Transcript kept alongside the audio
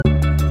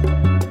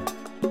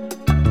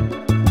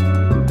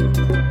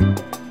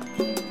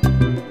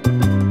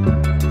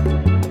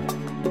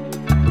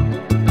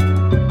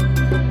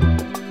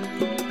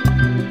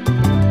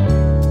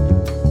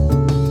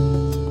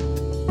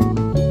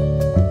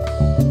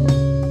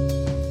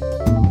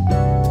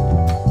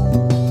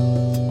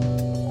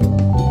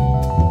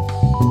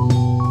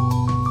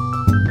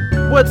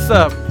What's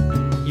up,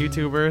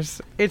 YouTubers?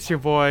 It's your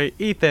boy,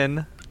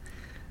 Ethan.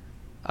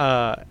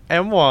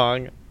 M.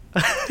 Wong.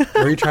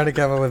 Were you trying to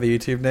come up with a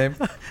YouTube name?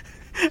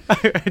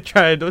 I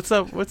tried. What's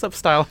up,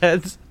 style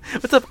heads?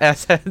 What's up,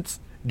 ass heads?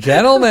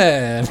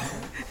 Gentlemen!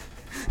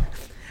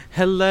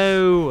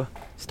 Hello,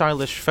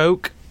 stylish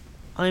folk.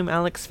 I'm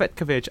Alex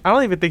Svetkovich. I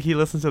don't even think he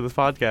listens to this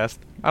podcast.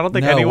 I don't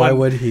think anyone... why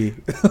would he?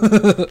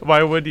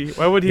 Why would he?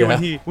 Why would he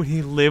Yeah. when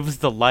he lives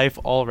the life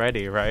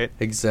already, right?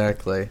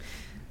 Exactly.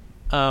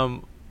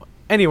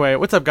 Anyway,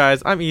 what's up,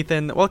 guys? I'm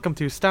Ethan. Welcome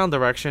to Style and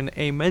Direction,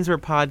 a menswear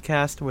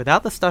podcast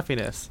without the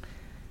stuffiness.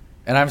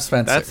 And I'm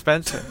Spencer. That's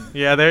Spencer.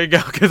 Yeah, there you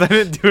go, because I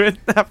didn't do it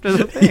after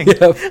the thing.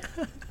 Yep.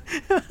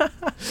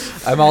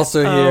 I'm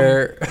also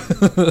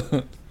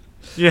here.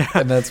 Yeah.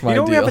 And that's my You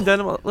know what we deal. haven't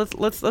done?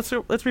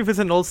 Let's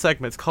revisit an old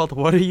segment. It's called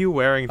 "What Are You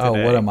Wearing Today?"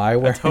 Oh, what am I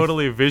wearing? A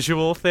totally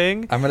visual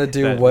thing. I'm going to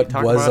do that we what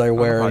talk was about I on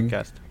the wearing.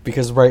 podcast.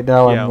 Because right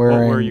now Yeah, I'm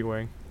wearing... what were you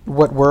wearing?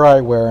 What were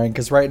I wearing?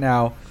 Because right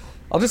now...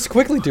 I'll just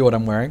quickly do what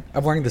I'm wearing.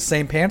 I'm wearing the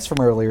same pants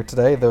from earlier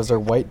today. Those are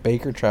white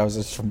Baker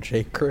trousers from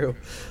J. Crew.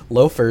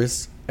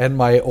 Loafers. And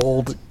my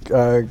old...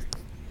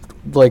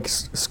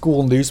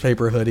 school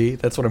newspaper hoodie.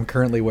 That's what I'm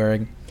currently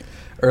wearing.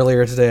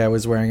 Earlier today, I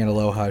was wearing an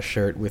Aloha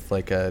shirt with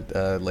like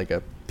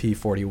a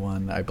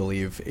P41, I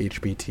believe,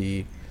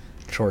 HBT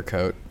short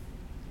coat.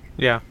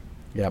 Yeah,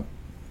 Yep.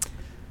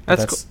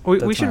 that's cool. We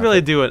that's should my really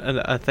outfit.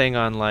 do a thing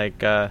on like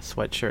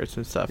sweatshirts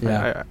and stuff.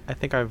 Yeah. I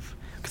think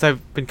because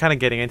I've been kind of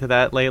getting into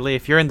that lately.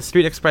 If you're in the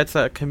Street Express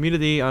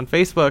community on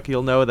Facebook,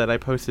 you'll know that I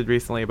posted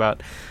recently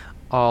about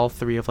all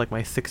three of like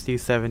my 60s,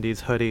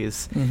 70s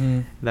hoodies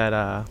that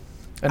And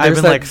I've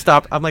there's been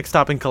that- I'm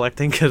stopping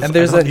collecting because And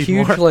there's that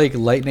huge like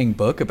lightning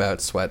book about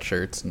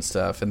sweatshirts and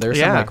stuff, and there's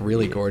some Yeah. like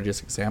really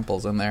gorgeous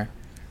examples in there.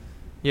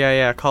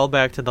 Yeah. Call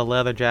back to the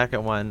leather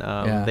jacket one.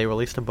 Yeah. They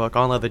released a book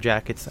on leather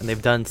jackets, and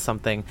they've done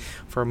something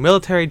for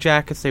military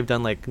jackets. They've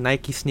done like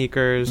Nike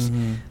sneakers.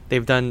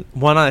 They've done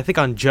one on, I think,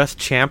 on Just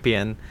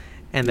Champion,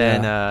 and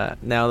then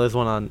now there's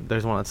one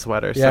on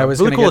sweaters. Yeah, so I was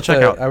really gonna cool get to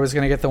check out. I was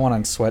gonna get the one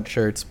on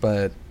sweatshirts,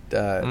 but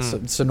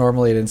so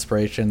normally at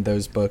Inspiration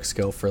those books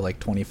go for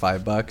like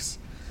 $25,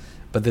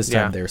 but this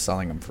time Yeah. they were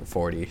selling them for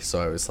 $40. So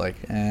I was like,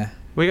 eh.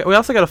 We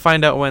also got to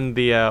find out when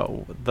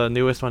the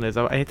newest one is.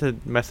 I hate to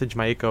message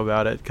Maiko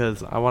about it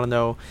because I want to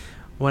know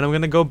when I'm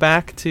gonna go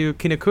back to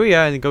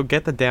Kinokuya and go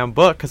get the damn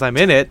book because I'm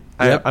in it.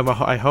 Yep.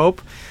 I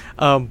hope.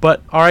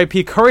 But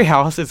R.I.P. Curry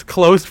House is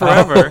closed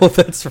forever. Oh,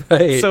 that's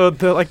right. So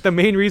the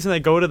main reason I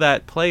go to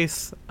that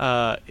place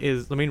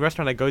is the main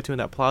restaurant I go to in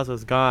that plaza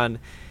is gone,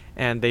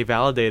 and they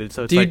validated.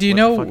 So it's do you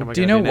know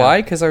now?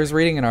 why? Because I was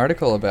reading an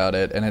article about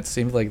it, and it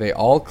seemed like they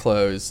all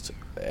closed.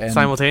 And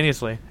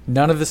Simultaneously.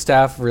 none of the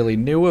staff really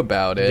knew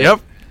about it. Yep.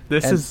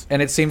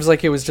 And it seems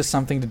like it was just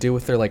something to do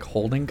with their like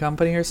holding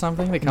company or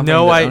something. The company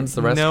no, that owns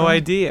the restaurant. no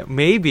idea.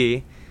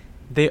 Maybe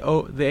they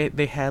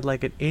had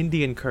like an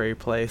Indian curry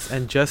place,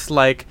 and just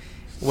like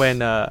when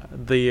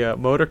the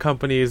motor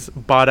companies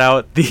bought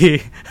out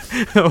the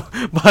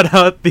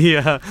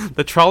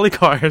the trolley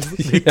cars,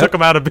 they took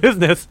them out of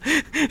business.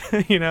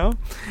 You know,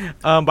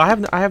 but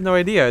I have no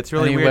idea. It's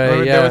really weird.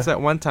 Remember, there was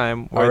that one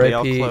time where they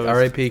all closed.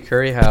 R.I.P.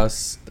 Curry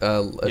House,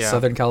 a Yeah.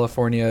 Southern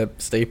California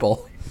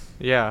staple.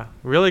 Yeah,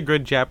 really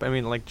good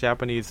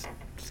Japanese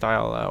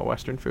style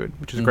Western food,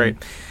 which is great.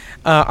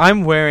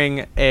 I'm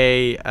wearing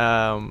a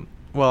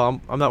I'm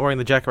not wearing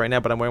the jacket right now,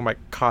 but I'm wearing my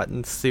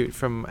cotton suit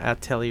from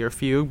Atelier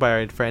Fugue by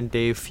our friend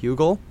Dave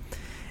Fugel.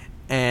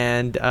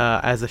 And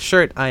as a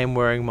shirt, I am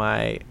wearing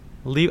my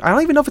I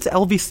don't even know if it's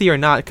LVC or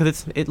not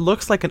because it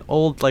looks like an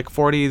old like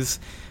 40s,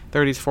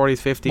 30s,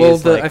 40s, 50s. Well,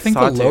 like, I think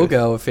sawtooth. the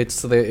logo, if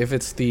it's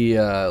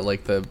the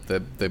like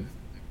the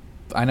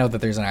I know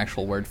that there's an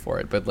actual word for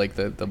it, but like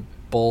the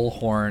bull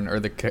horn or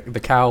the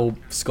cow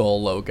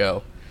skull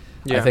logo,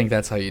 Yeah. I think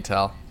that's how you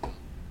tell.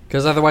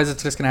 Because otherwise,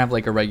 it's just gonna have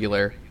like a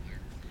regular,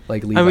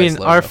 like Levi's I mean,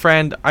 logo. our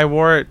friend, I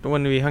wore it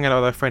when we hung out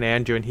with our friend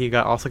Andrew, and he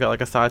also got like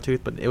a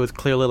sawtooth, but it was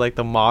clearly like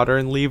the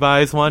modern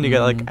Levi's one. You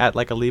get like at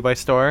like a Levi's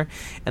store,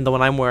 and the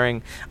one I'm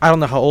wearing, I don't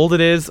know how old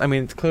it is. I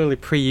mean, it's clearly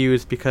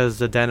pre-used because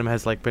the denim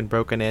has like been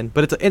broken in,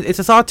 but it's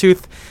a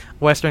sawtooth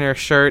Western Air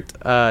shirt.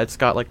 It's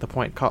got like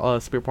the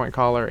spear point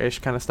collar ish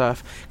kind of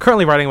stuff.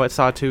 Currently writing about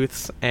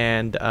sawtooths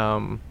and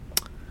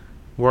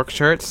work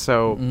shirts,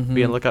 so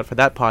be on the lookout for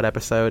that pod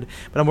episode.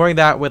 But I'm wearing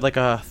that with like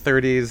a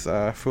 30s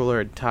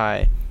foulard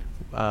tie.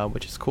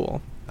 Which is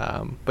cool.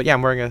 But yeah,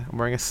 I'm wearing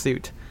a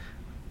suit.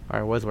 Or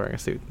I was wearing a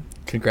suit.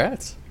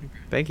 Congrats.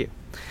 Thank you.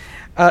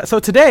 So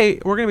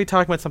today we're going to be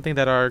talking about something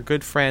that our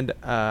good friend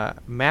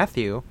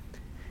Matthew,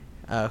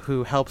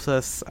 who helps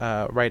us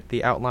write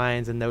the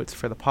outlines and notes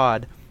for the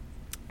pod,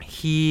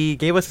 he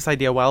gave us this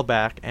idea a while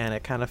back, and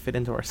it kind of fit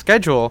into our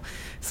schedule.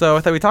 So I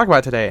thought we'd talk about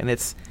it today, and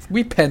it's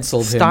We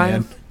penciled style.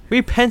 him in.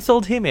 We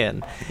penciled him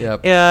in.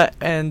 Yep.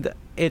 And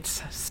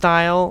it's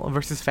style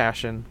versus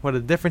fashion. What are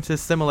the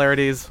differences,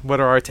 similarities? What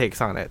are our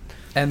takes on it?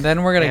 And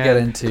then we're gonna get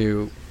And-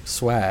 into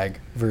swag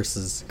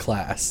versus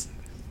class.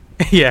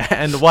 Yeah,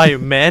 and why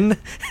men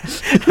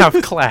have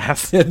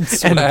class and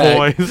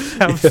boys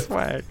have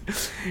swag.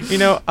 You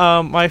know,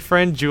 my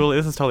friend Julie,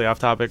 this is totally off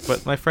topic,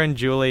 but my friend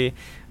Julie,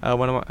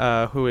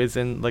 who is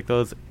in like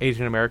those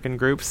Asian American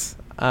groups,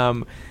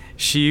 I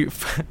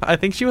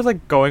think she was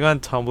like going on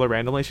Tumblr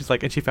randomly. She's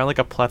like, and she found like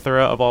a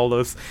plethora of all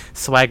those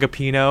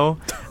Swagapino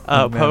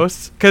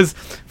posts. Because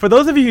for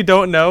those of you who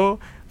don't know,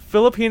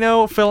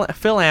 Filipino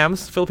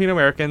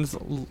Americans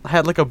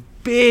had like a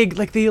big,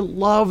 like they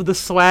loved the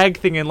swag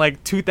thing in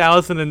like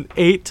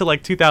 2008 to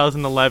like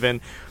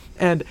 2011,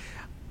 and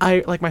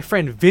my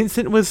friend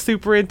Vincent was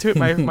super into it.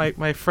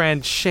 My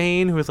friend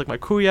Shane, who was like my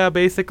kuya,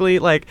 basically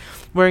like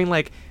wearing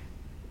like.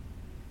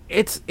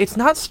 It's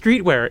not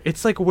streetwear.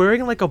 It's like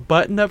wearing like a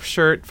button-up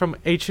shirt from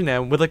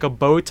H&M with like a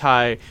bow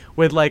tie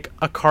with like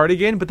a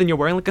cardigan, but then you're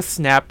wearing like a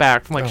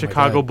snapback from like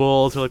Chicago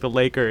Bulls or like the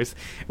Lakers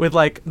with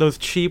like those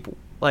cheap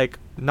like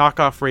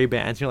knockoff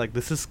Ray-Bans. You're like,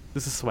 this is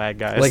swag,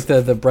 guys. Like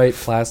the bright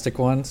plastic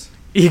ones.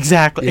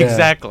 Exactly.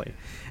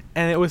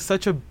 And it was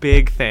such a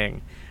big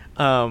thing.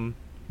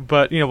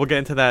 But you know, we'll get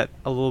into that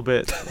a little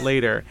bit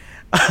later.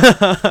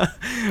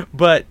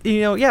 But you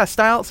know, yeah,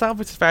 style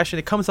versus fashion.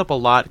 It comes up a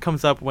lot. It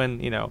comes up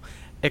when, you know,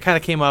 it kind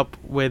of came up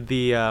with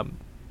the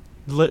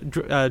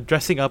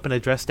dressing up in a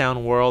dress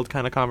down world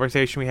kind of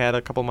conversation we had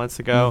a couple months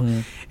ago. Mm-hmm.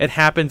 It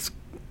happens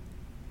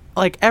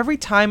like every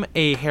time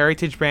a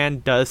heritage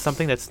brand does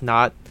something that's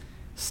not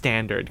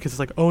standard, because it's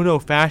like, oh no,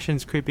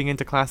 fashion's creeping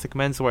into classic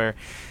menswear.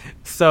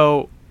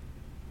 So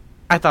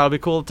I thought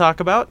it'd be cool to talk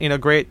about. You know,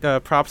 great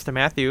props to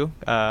Matthew,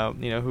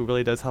 you know, who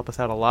really does help us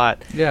out a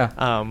lot. Yeah.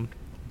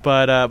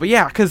 But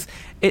yeah, because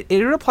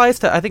it applies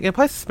to, I think it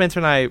applies to Spencer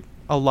and I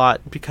a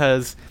lot,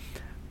 because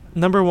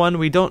number one,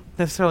 we don't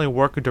necessarily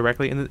work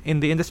directly in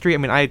the industry. I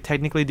mean, I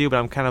technically do, but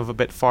I'm kind of a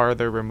bit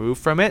farther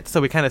removed from it. So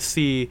we kind of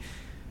see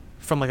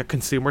from like a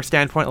consumer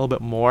standpoint a little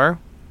bit more.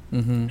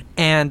 Mm-hmm.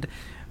 And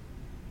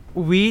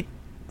we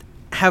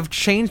have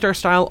changed our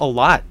style a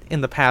lot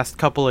in the past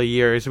couple of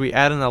years. We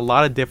add in a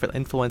lot of different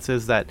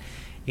influences that,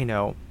 you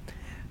know,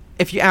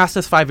 if you asked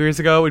us 5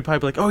 years ago, we'd probably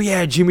be like, oh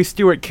yeah, Jimmy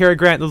Stewart, Cary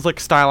Grant, those like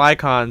style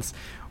icons.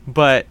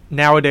 But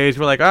nowadays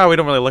we're like, oh, we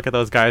don't really look at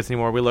those guys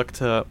anymore. We look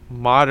to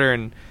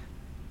modern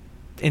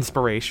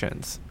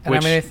inspirations. And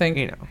which, I mean, I think,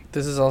 you know,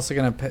 this is also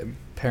going to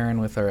pair in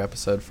with our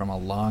episode from a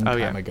long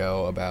time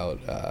ago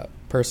about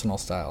personal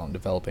style and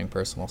developing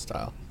personal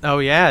style. Oh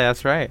yeah,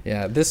 that's right.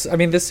 Yeah, this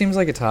seems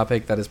like a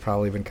topic that has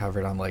probably been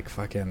covered on like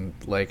fucking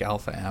like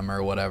Alpha M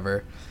or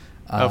whatever.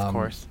 Of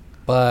course.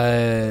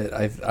 But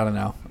I don't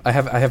know. I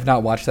have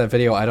not watched that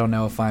video. I don't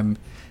know if I'm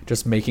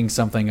just making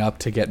something up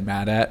to get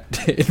mad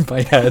at in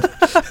my head.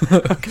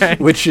 Okay.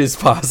 Which is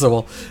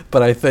possible,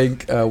 but I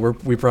think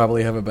we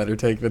probably have a better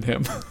take than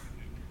him.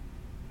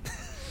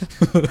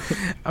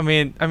 I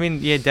mean,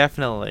 yeah,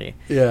 definitely.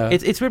 Yeah.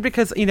 It's weird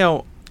because, you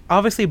know,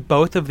 obviously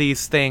both of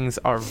these things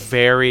are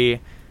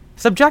very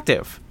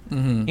subjective.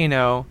 Mm-hmm. You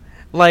know,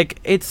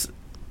 like they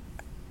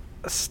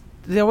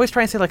always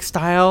try and say like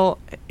style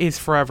is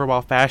forever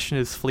while fashion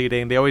is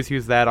fleeting. They always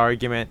use that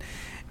argument.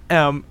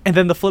 And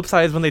then the flip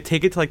side is when they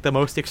take it to like the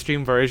most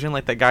extreme version,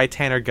 like that guy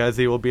Tanner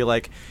Guzzi will be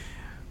like,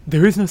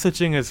 there is no such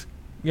thing as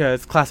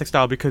it's classic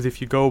style, because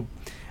if you go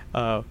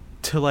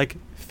to like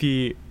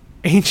the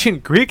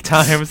ancient Greek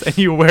times and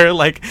you wear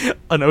like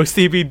an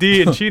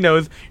OCBD and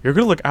chinos, you're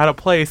gonna look out of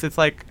place. It's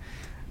like,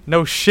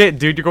 no shit,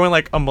 dude, you're going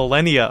like a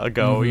millennia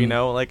ago. Mm-hmm. You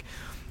know, like,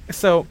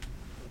 so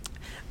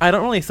I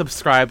don't really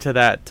subscribe to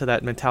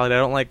that mentality. I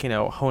don't like, you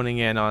know, honing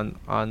in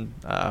on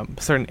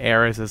certain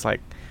eras as like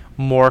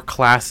more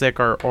classic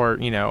or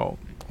you know,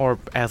 or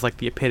as like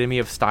the epitome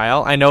of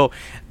style. I know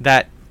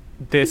that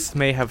this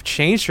may have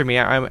changed for me.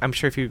 I'm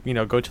sure if you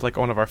know, go to like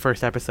one of our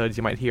first episodes,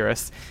 you might hear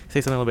us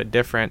say something a little bit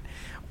different.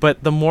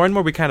 But the more and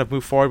more we kind of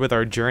move forward with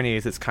our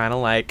journeys, it's kind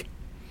of like,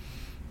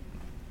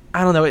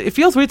 I don't know, it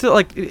feels weird to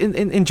like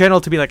in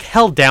general to be like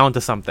held down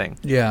to something.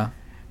 Yeah.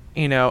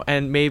 You know,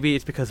 and maybe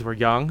it's because we're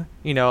young.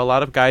 You know, a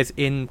lot of guys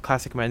in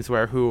classic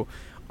menswear who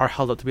are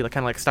held up to be like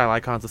kind of like style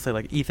icons, let's say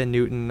like Ethan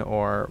Newton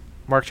or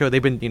Mark Cho,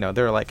 they've been, you know,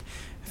 they're like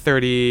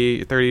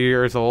 30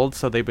 years old,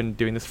 so they've been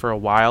doing this for a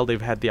while. They've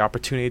had the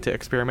opportunity to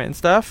experiment and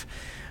stuff.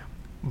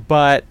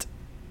 But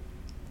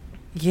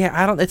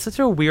yeah, it's such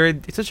a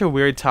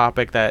weird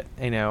topic that,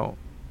 you know,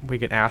 we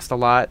get asked a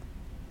lot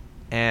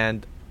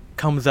and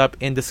comes up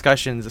in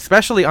discussions,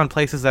 especially on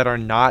places that are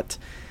not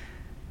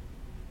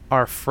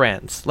our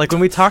friends. Like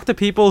when we talk to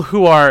people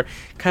who are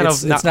kind of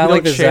it's not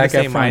like the Zac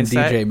Efron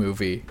DJ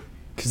movie,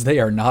 because they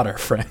are not our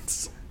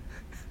friends.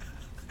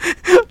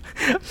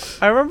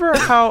 I remember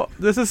how,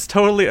 this is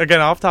totally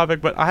again off topic,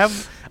 but I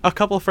have a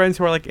couple of friends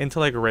who are like into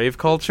like rave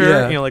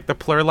culture, you know, like the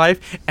Plur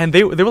life, and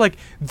they were like,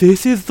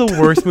 this is the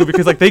worst movie,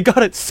 because like they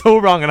got it so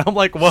wrong, and I'm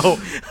like, whoa,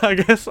 I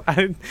guess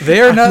they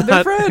are not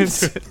their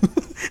friends.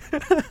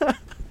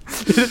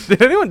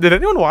 Did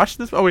anyone watch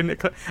this? Oh,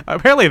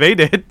 apparently they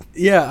did.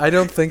 Yeah, I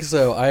don't think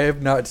so. I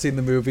have not seen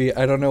the movie.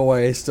 I don't know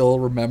why I still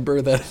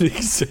remember that it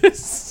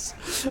exists.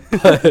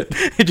 But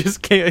It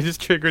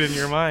just triggered in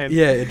your mind.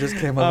 yeah, it just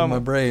came out of my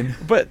brain.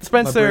 But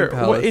Spencer, brain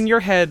palace. in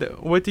your head,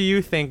 what do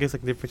you think is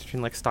like the difference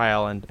between like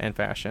style and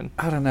fashion?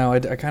 I don't know. I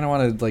kind of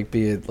want to like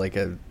be like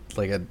a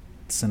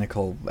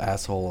cynical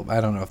asshole.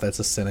 I don't know if that's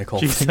a cynical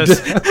Jesus.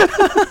 thing.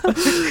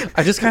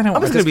 I just kind of.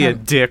 I'm just gonna be a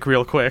dick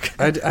real quick.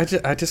 I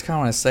just kind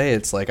of want to say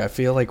it's like I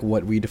feel like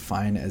what we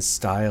define as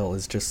style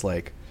is just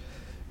like,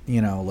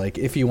 like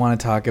if you want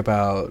to talk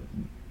about,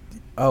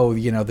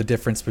 the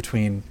difference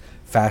between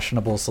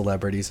fashionable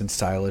celebrities and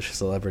stylish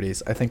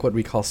celebrities, I think what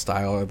we call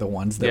style are the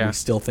ones that we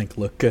still think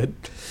look good,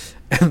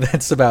 and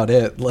that's about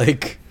it.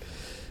 Like.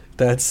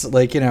 That's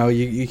like,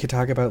 you could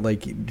talk about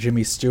like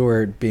Jimmy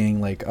Stewart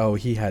being like, oh,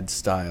 he had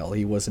style.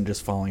 He wasn't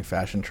just following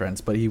fashion trends,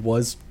 but he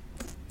was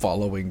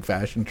following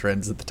fashion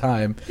trends at the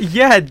time.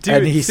 Yeah, dude.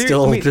 And he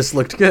still just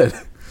looked good.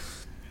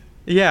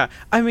 Yeah.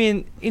 I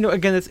mean,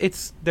 again,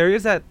 it's there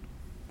is that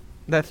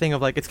thing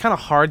of like, it's kind of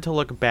hard to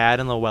look bad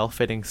in a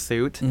well-fitting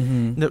suit,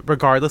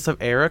 regardless of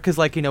era. Because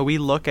like, we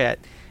look at,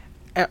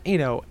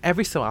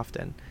 every so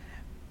often,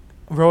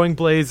 rowing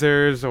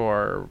blazers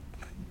or...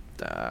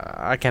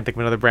 I can't think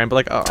of another brand, but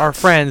like our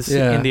friends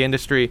in the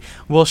industry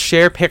will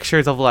share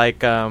pictures of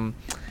like,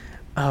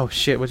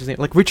 what's his name?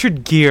 Like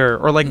Richard Gere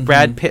or like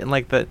Brad Pitt in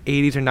like the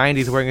 80s or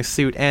 90s wearing a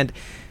suit. And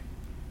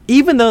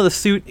even though the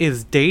suit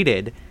is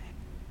dated,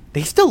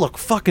 they still look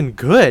fucking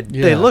good.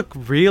 Yeah. They look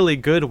really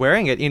good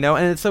wearing it,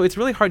 And so it's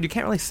really hard. You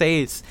can't really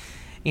say it's,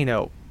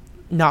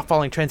 not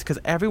following trends, because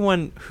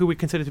everyone who we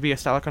consider to be a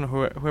style icon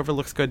or whoever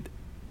looks good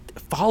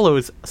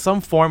follows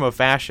some form of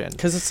fashion.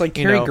 Because it's like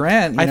Cary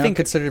Grant, I think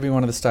considered to be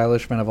one of the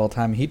stylish men of all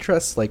time. He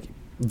dressed like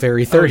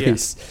very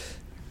 30s.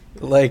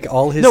 Like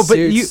all his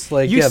suits,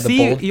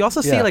 you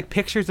also see like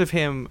pictures of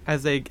him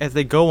as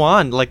they go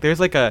on. Like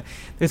there's a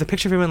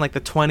picture of him in like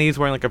the 20s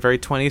wearing like a very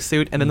 20s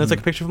suit, and then there's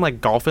like a picture of him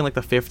like golfing like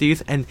the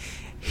 50s, and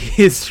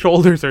his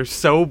shoulders are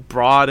so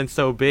broad and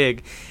so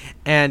big,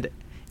 and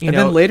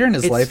then later in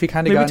his life he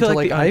kind of got into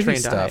like Ivy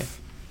stuff.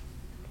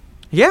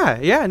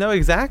 Yeah, no,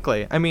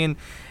 exactly. I mean,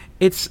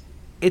 it's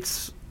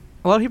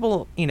a lot of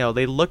people,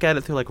 they look at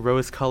it through like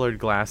rose-colored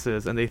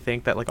glasses, and they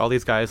think that like all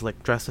these guys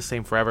like dress the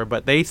same forever,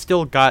 but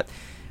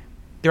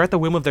they're at the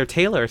whim of their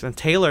tailors, and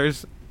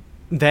tailors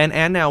then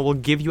and now will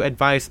give you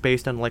advice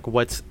based on like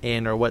what's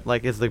in or what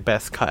like is the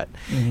best cut.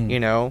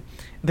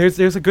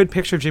 There's a good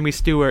picture of Jimmy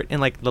Stewart in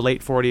like the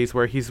late 40s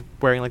where he's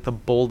wearing like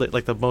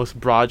the most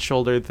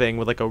broad-shouldered thing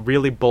with like a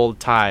really bold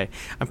tie.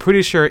 I'm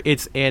pretty sure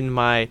it's in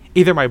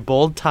either my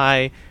bold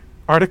tie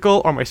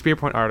article or my spear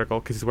point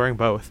article, because he's wearing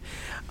both.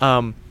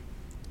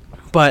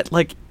 But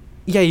like,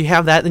 yeah, you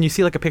have that, then you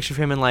see like a picture of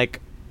him in like,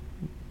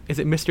 is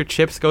it Mr.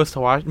 Chips Goes to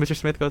Washington? Mr.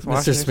 Smith Goes to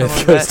Washington? Mr.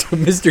 Smith goes to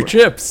Mr.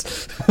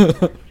 Chips.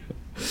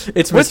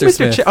 It's What's Mr.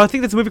 Smith. I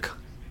think there's a movie.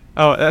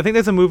 I think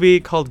there's a movie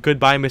called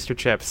Goodbye, Mr.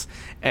 Chips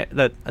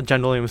that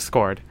John Williams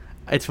scored.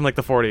 It's from like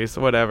the 40s,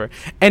 whatever.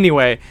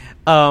 Anyway,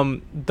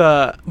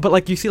 but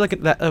like you see like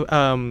that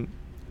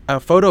a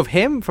photo of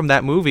him from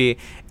that movie,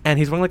 and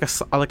he's wearing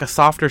like a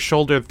softer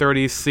shouldered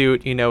 30s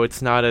suit.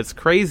 It's not as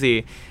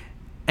crazy,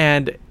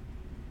 and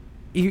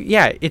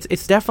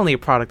it's definitely a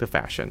product of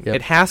fashion. Yep.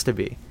 It has to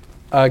be.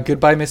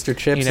 Goodbye, Mr.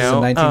 Chips is a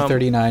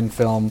 1939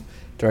 film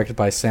directed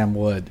by Sam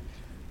Wood.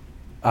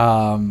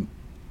 Okay.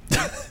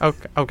 I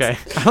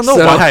don't know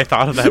why I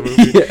thought of that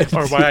movie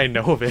or why I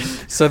know of it.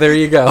 So there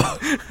you go.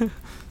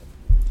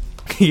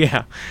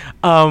 Yeah.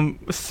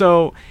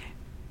 So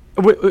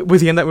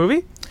was he in that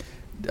movie?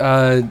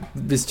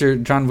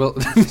 Mr.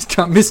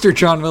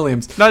 John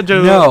Williams. Not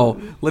John.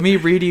 No. Let me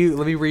read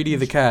you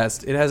the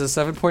cast. It has a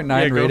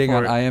 7.9 rating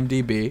on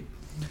IMDb.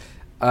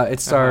 It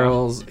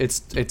stars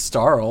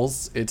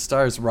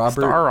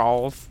Robert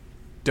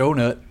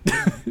Donut.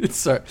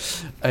 It's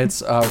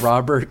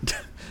Robert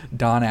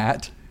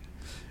Donat,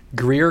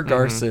 Greer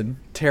Garson,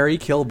 Terry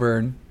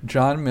Kilburn,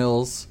 John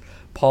Mills,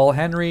 Paul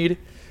Henreid,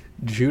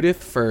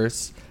 Judith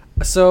Furse.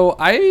 So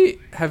I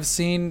have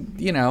seen,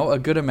 a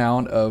good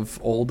amount of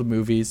old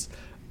movies,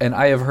 and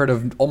I have heard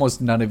of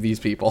almost none of these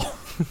people.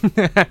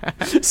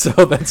 So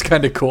that's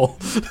kind of cool.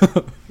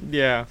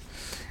 Yeah.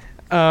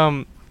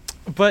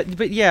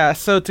 But yeah,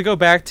 so to go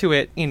back to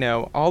it,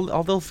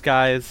 all those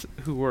guys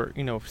who were,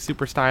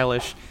 super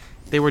stylish,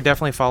 they were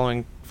definitely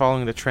following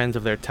the trends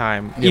of their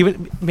time. Yep.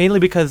 Even mainly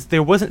because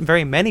there wasn't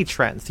very many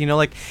trends.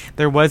 Like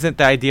there wasn't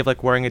the idea of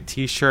like wearing a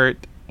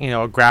t-shirt,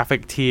 a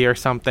graphic tee or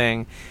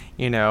something,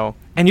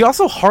 And you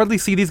also hardly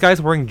see these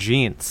guys wearing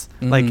jeans.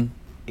 Like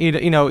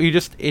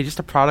it's just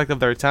a product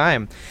of their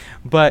time.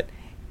 But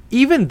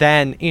even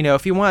then,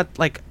 if you want,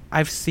 like,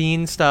 I've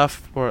seen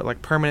stuff for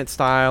like Permanent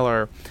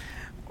Style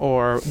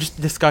or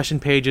just discussion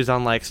pages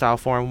on like Style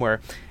Forum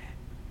where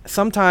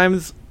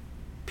sometimes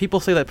people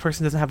say that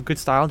person doesn't have good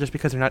style just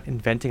because they're not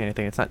inventing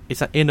anything. It's not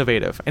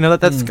innovative. I know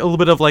that's a little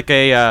bit of like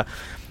a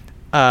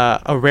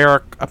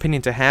rare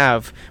opinion to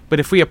have, but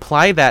if we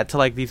apply that to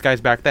like these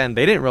guys back then,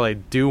 they didn't really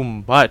do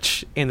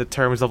much in the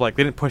terms of like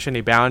they didn't push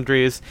any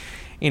boundaries.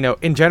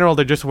 in general,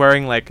 they're just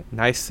wearing like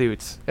nice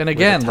suits. And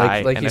again,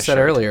 like and you a said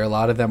shirt. earlier, a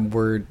lot of them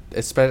were.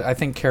 I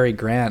think Cary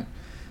Grant,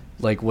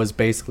 like, was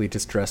basically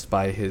just dressed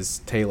by his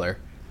tailor.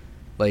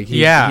 Like he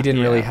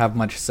didn't really have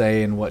much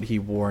say in what he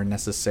wore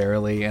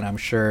necessarily, and I'm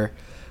sure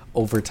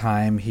over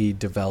time he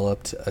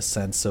developed a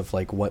sense of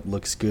like what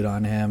looks good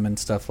on him and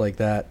stuff like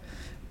that.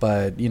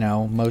 But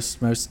most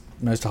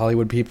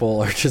Hollywood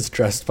people are just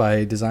dressed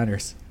by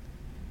designers.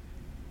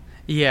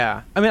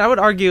 Yeah, I mean, I would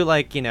argue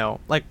like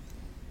like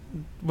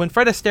when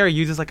Fred Astaire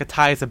uses like a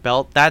tie as a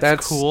belt,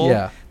 that's cool.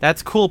 Yeah,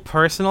 that's cool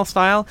personal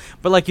style.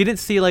 But like you didn't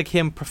see like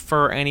him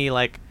prefer any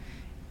like.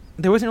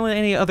 There wasn't really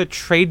any other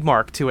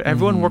trademark to it.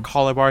 Everyone wore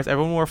collar bars.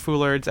 Everyone wore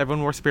foulards.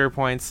 Everyone wore spear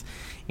points.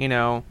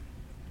 There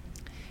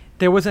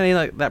wasn't any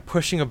like that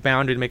pushing a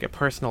boundary to make it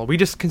personal. We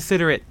just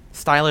consider it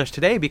stylish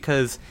today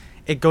because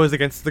it goes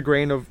against the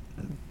grain of.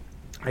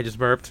 I just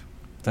burped.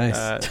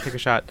 Nice. Take a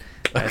shot.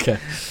 Okay.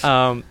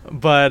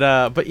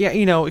 But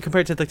yeah,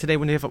 compared to like today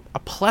when you have a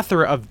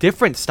plethora of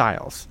different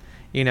styles,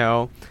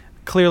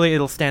 clearly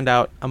it'll stand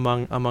out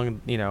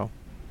among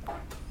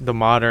the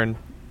modern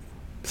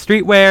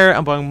streetwear,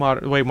 among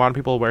the way modern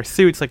people wear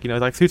suits, like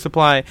Suit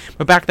Supply.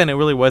 But back then it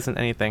really wasn't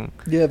anything.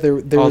 Yeah, there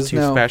was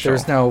special. There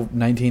was no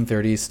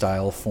 1930s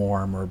style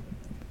form or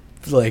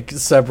like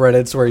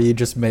subreddits where you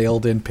just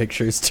mailed in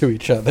pictures to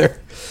each other.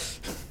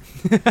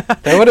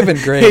 That would have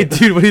been great. Hey,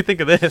 dude, what do you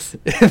think of this?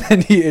 And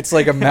then it's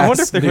like a mass I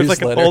wonder if there was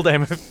like an old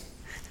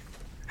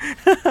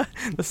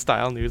the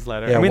style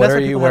newsletter. Yeah, I mean, what that's are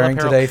what you people have wearing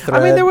apparel. today,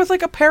 Thread? I mean, there was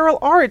like apparel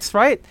arts,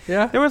 right?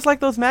 Yeah. There was like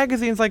those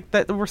magazines like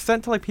that were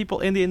sent to like people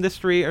in the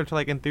industry or to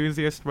like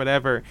enthusiasts,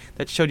 whatever,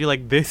 that showed you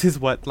like this is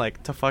what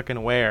like to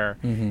fucking wear,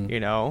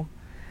 But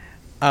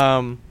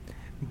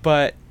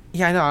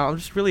yeah, I know I'm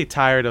just really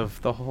tired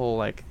of the whole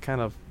like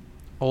kind of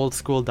old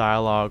school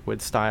dialogue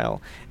with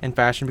style and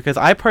fashion because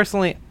I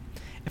personally,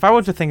 if I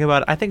were to think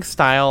about it, I think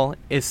style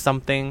is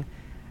something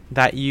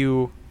that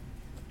you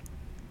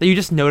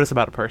just notice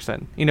about a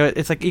person.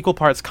 It's like equal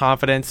parts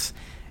confidence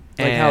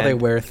like how they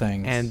wear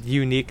things and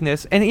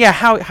uniqueness, and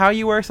how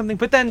you wear something.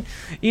 But then,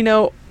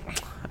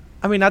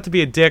 I mean, not to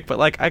be a dick, but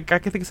like I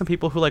can think of some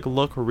people who like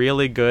look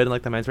really good in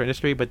like the menswear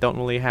industry, but don't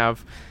really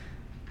have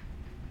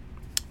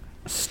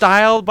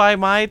style by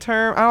my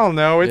term. I don't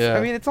know.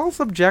 I mean, it's all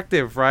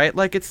subjective, right?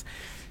 Like it's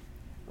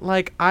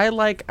like I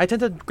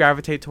tend to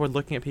gravitate toward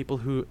looking at people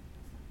who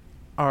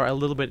are a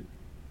little bit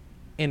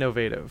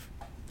innovative.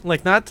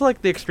 Like not to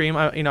like the extreme.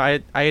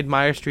 I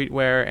admire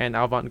streetwear and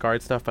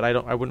avant-garde stuff, but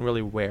I wouldn't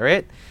really wear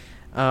it.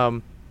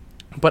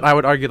 But I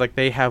would argue like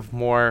they have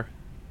more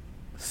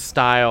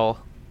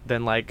style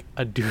than like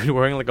a dude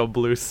wearing like a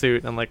blue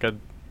suit and like a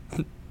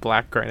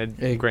black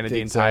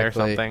grenadine tie or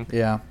something.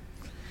 Yeah.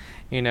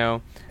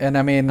 And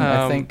I mean,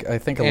 I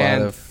think a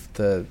lot of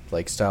the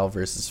like style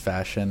versus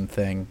fashion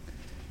thing,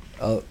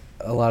 a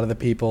lot of the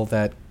people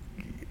that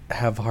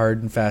have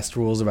hard and fast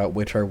rules about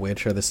which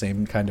are the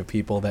same kind of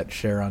people that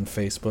share on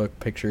Facebook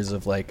pictures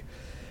of like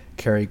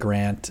Cary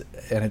Grant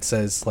and it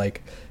says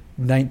like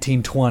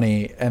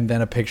 1920 and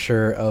then a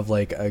picture of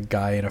like a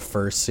guy in a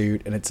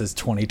fursuit and it says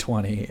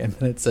 2020 and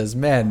then it says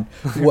men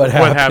what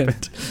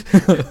happened.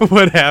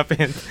 What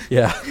happened?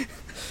 Yeah.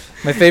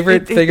 My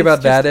favorite thing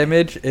about that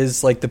image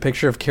is like the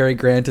picture of Cary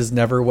Grant is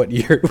never what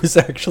year it was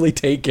actually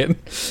taken.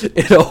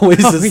 It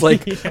always is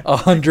like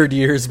 100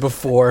 years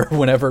before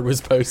whenever it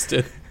was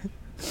posted.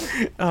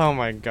 Oh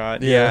my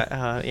god.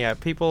 Yeah.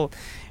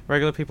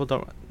 Regular people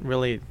don't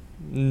really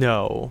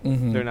know.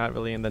 They're not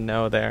really in the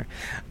know there.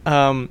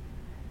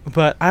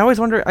 But I always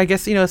wonder, I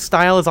guess,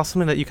 style is also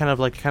something that you kind of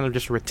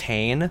just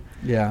retain.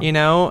 Yeah. And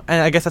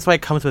I guess that's why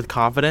it comes with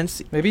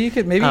confidence. Maybe you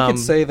could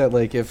say that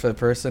like if a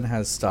person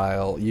has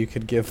style, you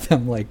could give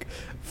them like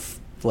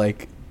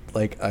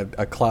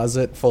a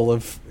closet full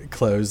of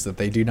clothes that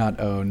they do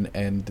not own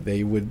and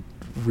they would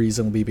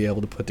reasonably be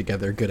able to put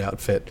together a good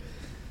outfit.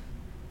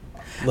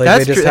 Like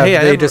that's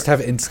they just have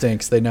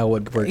instincts. They know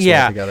what works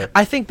well together.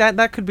 I think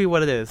that could be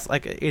what it is.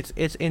 Like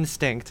it's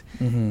instinct,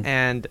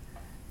 and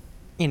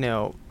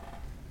again,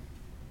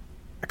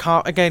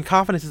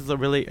 confidence is a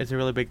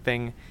really big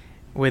thing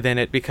within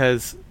it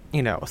because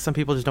some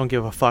people just don't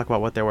give a fuck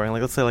about what they're wearing.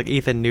 Like let's say like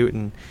Ethan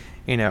Newton,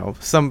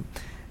 some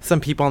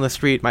people on the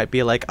street might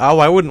be like, oh,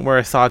 I wouldn't wear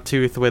a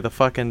sawtooth with a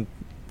fucking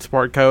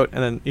sport coat,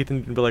 and then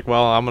Ethan would be like,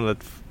 well, I'm gonna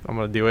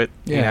do it,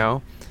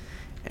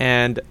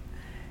 and.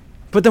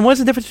 But then what's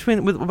the difference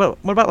between what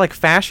about like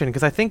fashion?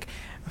 Because I think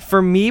for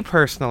me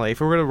personally,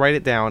 if we were to write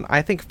it down,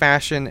 I think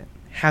fashion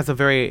has a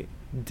very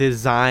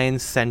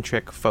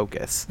design-centric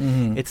focus.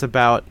 It's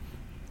about,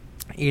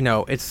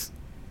 it's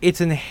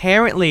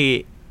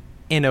inherently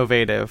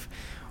innovative,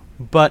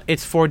 but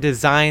it's for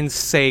design's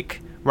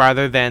sake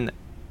rather than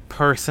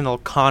personal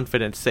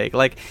confidence sake.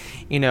 Like,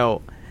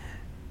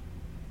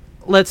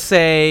 let's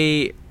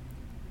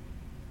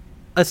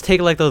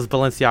take like those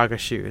Balenciaga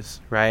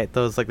shoes, right?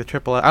 Those like the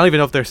triple. I don't even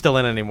know if they're still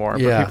in anymore,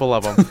 but people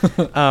love them.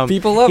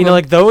 People love them.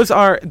 Like those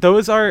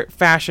are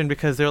fashion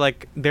because they're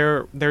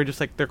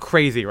just like they're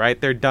crazy, right?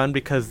 They're done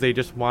because they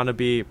just want to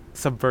be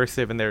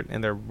subversive and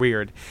they're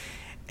weird.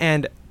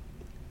 And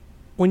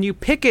when you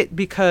pick it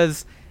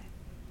because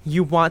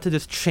you want to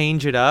just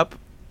change it up,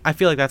 I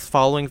feel like that's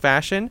following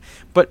fashion.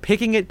 But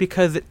picking it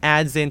because it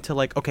adds into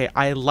like, okay,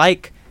 I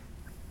like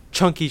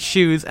chunky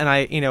shoes, and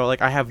I,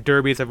 like I have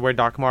derbies, I wear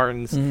Doc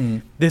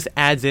Martens. This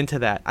adds into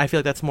that. I feel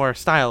like that's more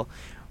style.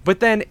 But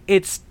then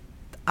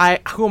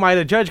who am I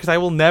to judge? Because I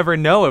will never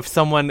know if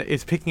someone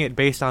is picking it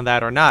based on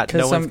that or not.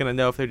 No one's gonna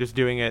know if they're just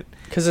doing it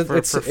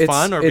for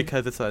fun or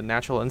because it's a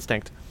natural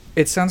instinct.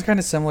 It sounds kind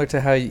of similar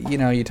to how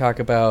you talk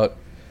about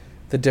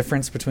the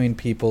difference between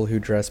people who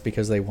dress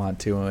because they want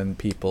to and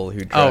people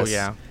who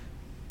dress,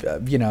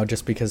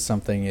 just because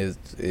something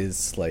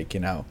is like,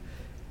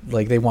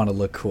 like they want to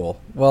look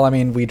cool. Well, I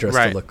mean, we dress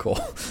to look cool,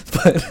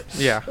 but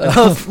yeah,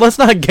 let's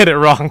not get it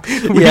wrong.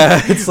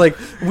 It's like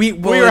we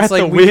are at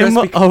the whim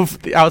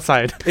of the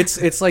outside.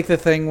 It's like the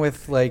thing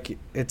with like,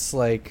 it's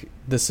like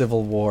the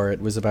Civil War.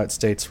 It was about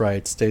states'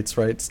 rights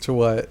to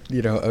what,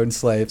 own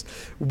slaves.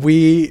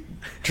 We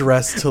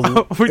dress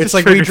to. It's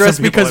like we dress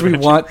because we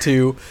want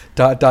to ...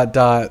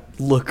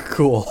 look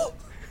cool.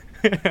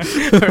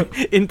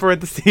 In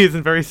parentheses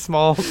and very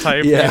small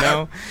type,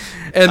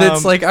 And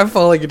it's like I'm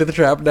falling into the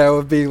trap now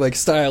of being like,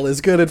 style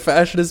is good and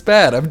fashion is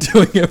bad. I'm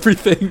doing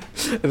everything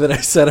that I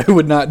said I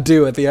would not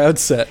do at the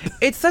outset.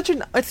 It's such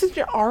an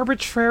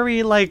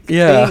arbitrary thing.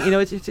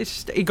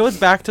 It goes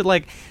back to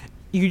like,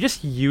 you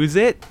just use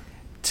it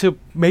to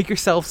make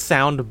yourself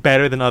sound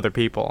better than other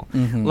people.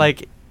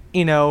 Like,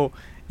 you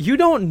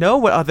don't know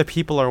what other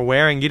people are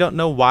wearing. You don't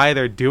know why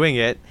they're doing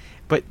it.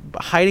 But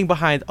hiding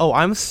behind,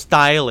 I'm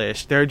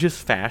stylish, they're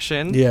just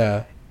fashion,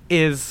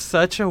 is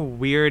such a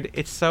weird,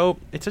 it's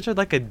such a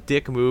like a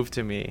dick move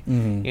to me,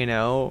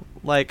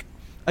 Like,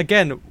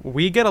 again,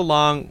 we get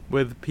along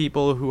with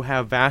people who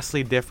have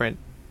vastly different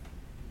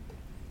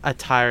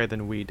attire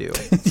than we do.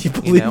 You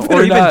believe it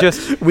or even not,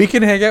 just we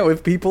can hang out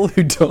with people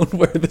who don't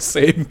wear the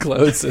same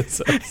clothes as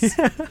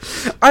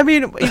us. I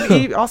mean,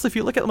 also if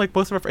you look at like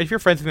most of if you're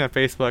friends with me on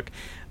Facebook,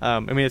 I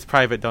mean it's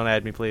private, don't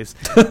add me please.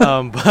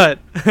 But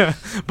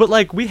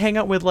like we hang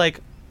out with like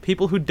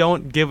people who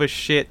don't give a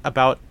shit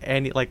about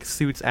any like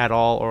suits at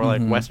all or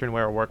like Western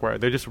wear or workwear.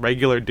 They're just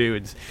regular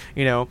dudes,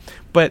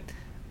 But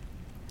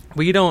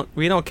we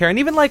don't care. And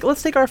even like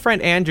let's take our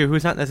friend Andrew,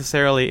 who's not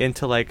necessarily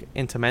into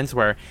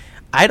menswear.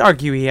 I'd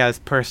argue he has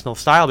personal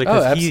style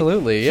because he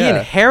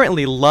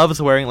inherently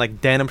loves wearing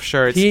like denim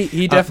shirts.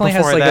 He definitely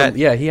has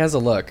like he has a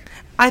look.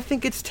 I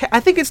think it's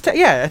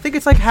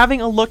like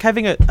having a look,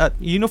 having a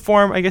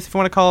uniform, I guess if you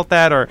want to call it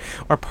that, or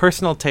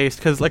personal taste.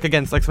 Because like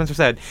again, like Spencer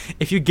said,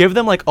 if you give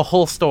them like a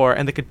whole store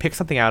and they could pick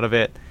something out of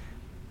it,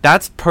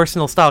 that's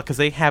personal style because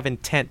they have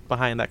intent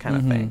behind that kind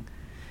of thing,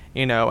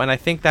 And I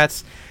think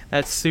that's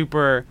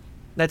super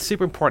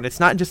important. It's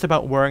not just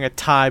about wearing a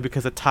tie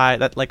because a tie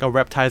that like a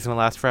rep tie is gonna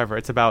last forever.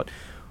 It's about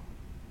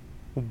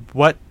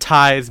what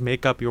ties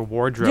make up your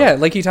wardrobe. Yeah,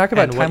 like you talk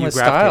about timeless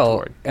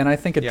style, and I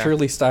think a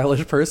truly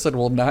stylish person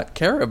will not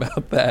care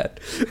about that.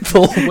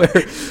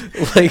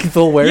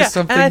 They'll wear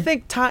something. And I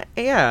think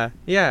and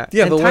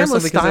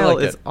timeless style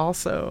is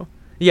also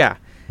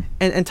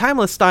and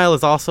timeless style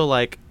is also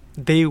like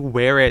they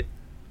wear it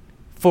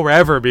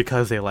forever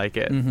because they like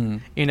it.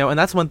 And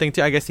that's one thing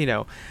too. I guess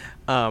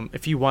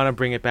if you want to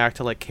bring it back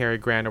to like Cary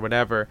Grant or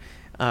whatever,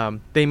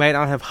 they might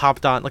not have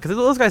hopped on, like, because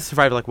those guys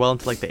survived like well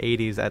into like the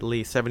 80s, at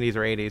least 70s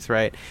or 80s,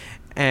 right?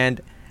 And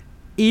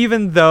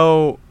even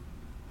though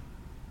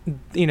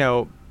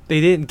they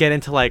didn't get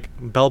into like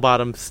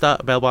bell-bottom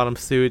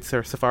suits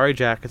or safari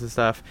jackets and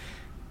stuff,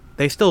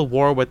 they still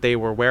wore what they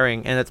were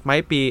wearing, and it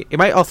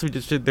might also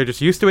just they're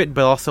just used to it,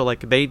 but also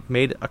like they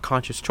made a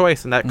conscious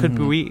choice, and that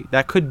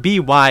could be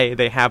why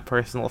they have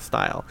personal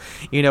style.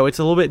 It's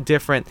a little bit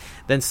different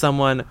than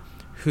someone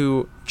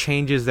who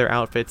changes their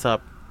outfits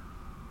up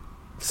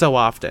so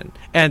often.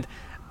 And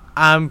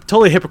I'm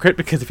totally a hypocrite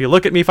because if you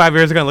look at me 5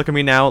 years ago and look at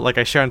me now, like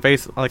I share on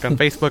Facebook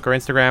or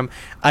Instagram,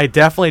 I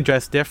definitely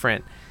dress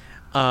different.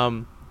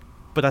 But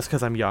that's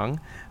because I'm young.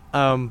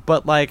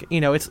 But like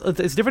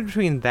it's different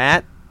between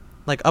that,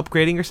 like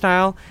upgrading your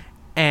style,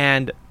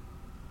 and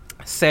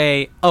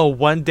say,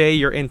 one day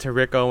you're into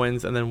Rick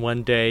Owens and then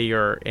one day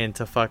you're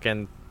into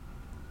fucking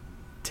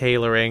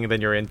tailoring,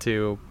 then you're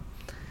into,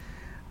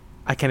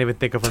 I can't even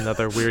think of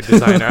another weird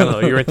designer. I don't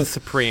know. You're into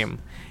Supreme,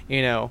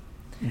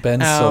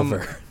 Ben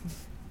Silver.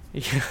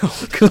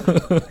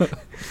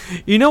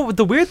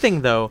 The weird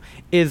thing though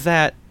is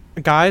that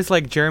guys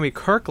like Jeremy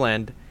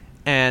Kirkland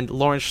and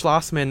Lawrence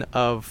Schlossman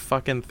of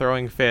fucking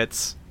Throwing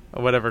Fits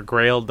or whatever,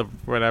 Grailed or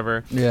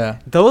whatever. Yeah.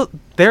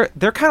 They're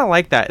kind of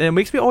like that, and it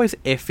makes me always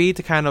iffy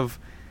to kind of.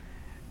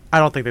 I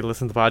don't think they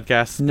listen to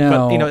podcasts.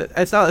 No. But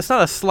it's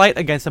not a slight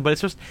against them, but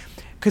it's just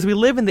because we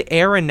live in the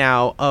era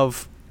now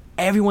of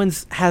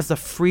everyone's has the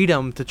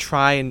freedom to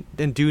try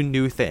and do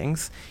new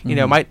things.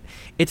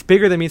 It's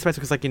bigger than me and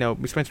Spencer because me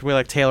and Spencer, we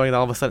like tailoring, and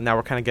all of a sudden now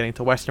we're kind of getting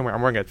to Western wear.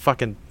 I'm wearing a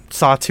fucking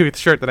sawtooth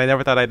shirt that I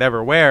never thought I'd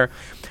ever wear.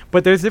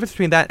 But there's a difference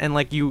between that and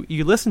like you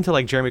listen to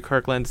like Jeremy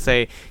Kirkland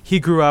say he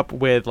grew up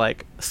with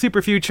like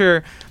Super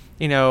Future,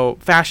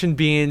 fashion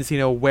beans,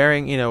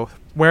 wearing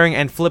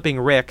and flipping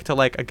Rick, to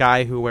like a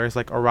guy who wears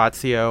like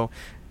Orazio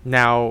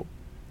now,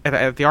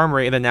 at the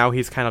Armory, and then now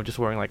he's kind of just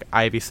wearing like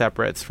Ivy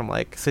separates from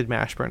like Sid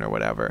Mashburn or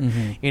whatever,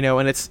 you know.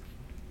 And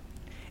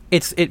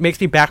it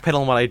makes me backpedal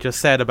on what I just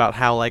said about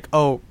how like,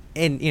 oh,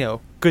 and you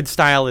know, good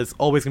style is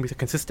always going to be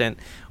consistent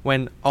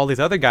when all these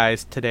other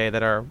guys today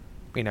that are,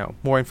 you know,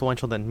 more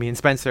influential than me and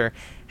Spencer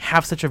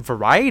have such a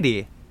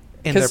variety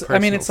in their personal I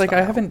mean, it's style. like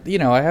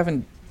I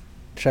haven't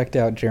checked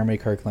out Jeremy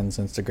Kirkland's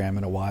Instagram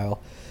in a while,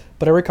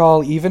 but I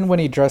recall even when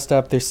he dressed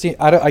up,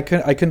 I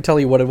couldn't tell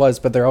you what it was,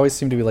 but there always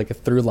seemed to be like a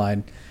through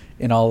line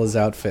in all his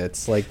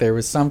outfits. Like there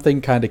was something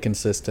kind of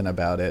consistent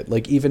about it.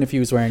 Like even if he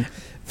was wearing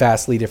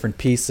vastly different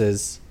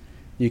pieces,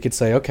 you could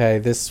say, okay,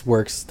 this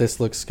works. This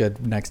looks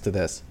good next to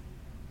this.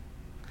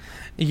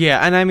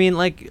 Yeah, and I mean,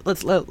 like,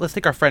 let's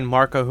take our friend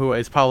Marco, who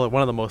is probably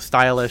one of the most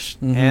stylish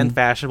and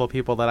fashionable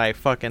people that I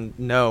fucking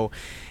know.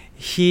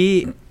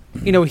 He,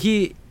 you know,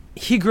 he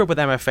grew up with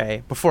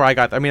MFA before I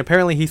got there. I mean,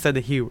 apparently he said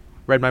that he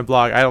read my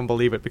blog. I don't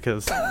believe it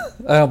because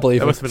I don't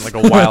believe it. It must have been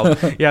like a while.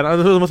 Yeah, it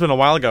must have been a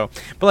while ago.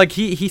 But like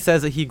he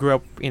says that he grew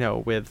up, you know,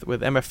 with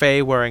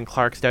MFA wearing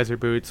Clark's desert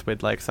boots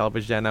with like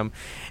selvage denim,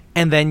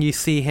 and then you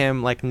see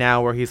him like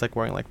now where he's like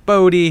wearing like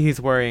Bodie.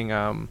 He's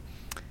wearing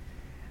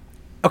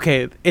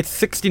okay, it's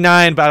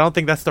 69, but I don't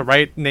think that's the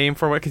right name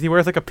for it because he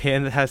wears like a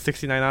pin that has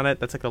 69 on it.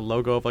 That's like the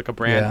logo of like a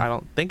brand. Yeah. I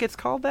don't think it's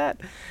called that.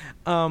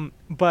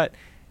 But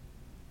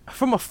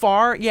from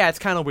afar, yeah, it's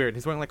kind of weird.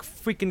 He's wearing like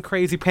freaking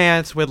crazy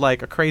pants with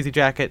like a crazy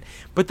jacket.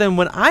 But then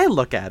when I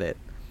look at it,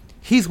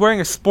 he's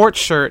wearing a sports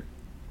shirt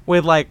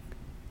with like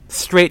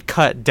straight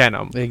cut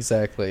denim.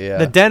 Exactly, yeah.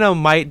 The denim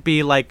might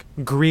be like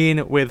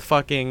green with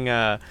fucking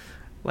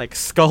like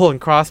skull and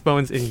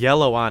crossbones in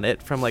yellow on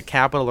it from like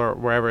Capital or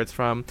wherever it's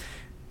from.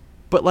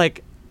 But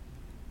like,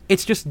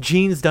 it's just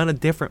jeans done a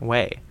different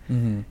way.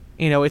 You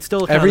know, it's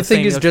still kind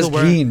everything of the same, is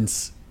just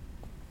jeans.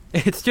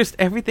 It's just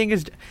everything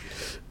is.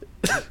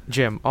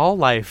 Jim, all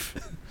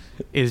life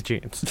is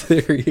jeans.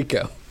 There you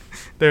go.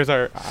 There's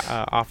our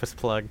office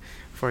plug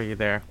for you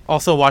there.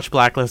 Also, watch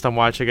Blacklist. I'm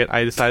watching it.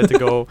 I decided to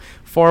go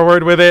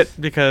forward with it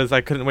because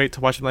I couldn't wait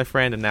to watch it with my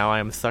friend, and now I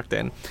am sucked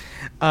in.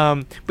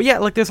 But yeah,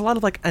 like there's a lot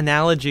of like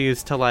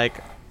analogies to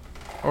like,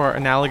 or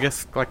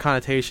analogous like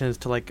connotations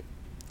to like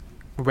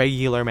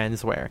regular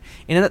menswear,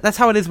 and that's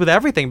how it is with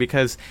everything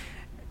because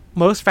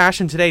most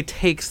fashion today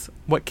takes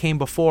what came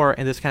before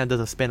and just kind of does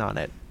a spin on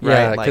it. Right?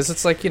 Yeah, because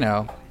it's like, you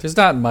know, there's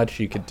not much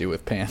you could do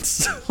with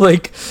pants.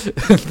 Like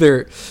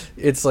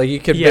it's like you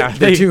could. Yeah,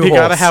 you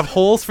gotta have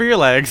holes for your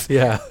legs.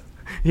 Yeah.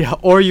 Yeah,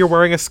 or you're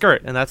wearing a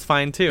skirt, and that's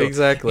fine too.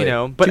 Exactly. You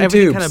know, but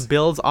everything kind of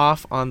builds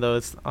off on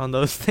those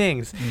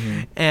things,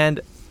 and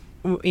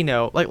you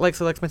know, like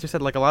Spencer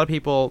said, like a lot of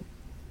people.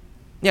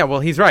 Yeah,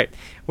 well, he's right.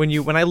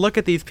 When I look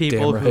at these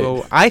people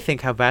who I think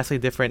have vastly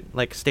different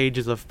like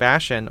stages of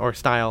fashion or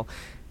style,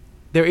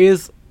 there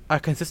is a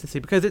consistency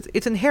because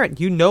it's inherent.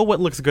 You know what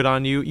looks good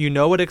on you. You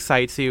know what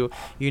excites you.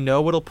 You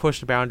know what'll push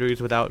the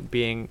boundaries without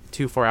being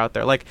too far out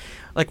there. Like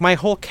my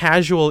whole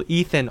casual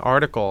Ethan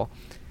article.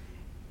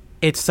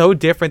 It's so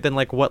different than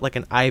like what like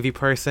an Ivy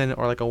person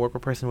or like a worker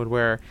person would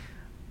wear,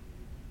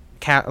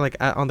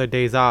 on their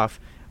days off.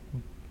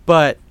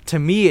 But to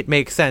me, it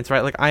makes sense,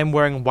 right? Like I'm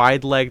wearing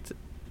wide-legged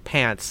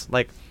pants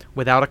like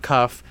without a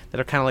cuff that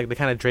are kind of like they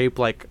kind of drape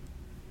like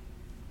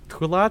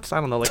culottes,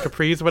 I don't know, like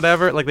capris,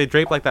 whatever, like they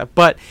drape like that.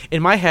 But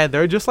in my head,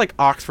 they're just like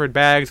Oxford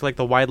bags, like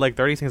the wide leg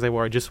 30s things I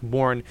wore, just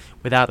worn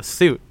without a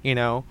suit, you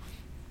know.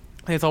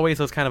 There's always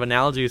those kind of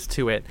analogies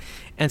to it,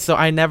 and so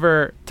I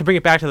never, to bring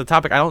it back to the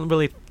topic, I don't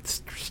really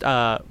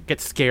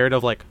get scared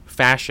of like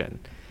fashion,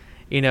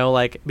 you know,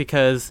 like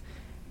because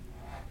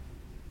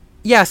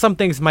yeah, some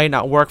things might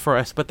not work for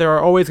us, but there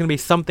are always going to be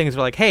some things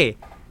where like, hey,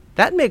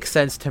 that makes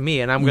sense to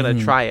me, and I'm going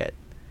to try it,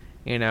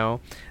 you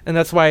know? And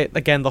that's why,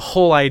 again, the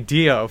whole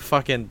idea of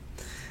fucking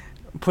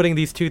putting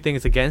these two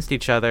things against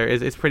each other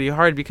is pretty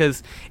hard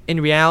because, in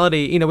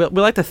reality, you know, we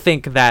like to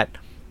think that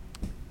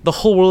the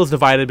whole world is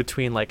divided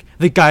between, like,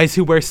 the guys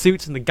who wear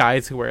suits and the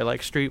guys who wear,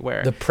 like,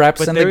 streetwear. The preps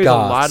but and the goths. There is a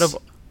lot of...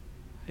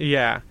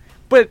 Yeah.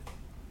 But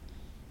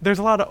there's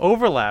a lot of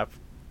overlap.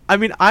 I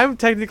mean, I'm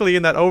technically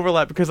in that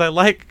overlap because I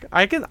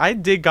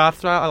dig goth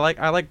style.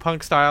 I like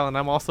punk style, and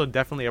I'm also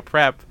definitely a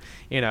prep,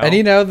 you know. And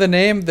you know the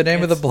name of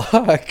the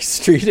blog,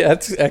 Street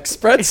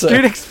Expressa.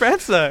 Street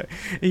Expressa.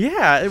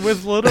 Yeah, it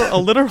was a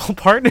literal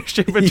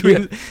partnership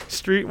between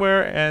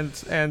streetwear and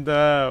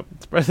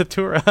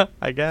Sprezzatura,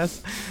 I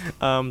guess.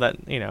 That,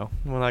 you know,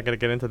 we're not gonna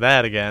get into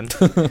that again.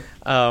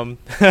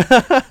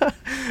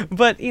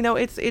 But you know,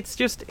 it's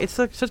just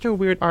such a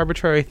weird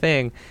arbitrary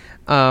thing.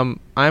 I'm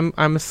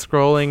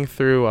scrolling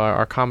through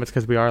our comments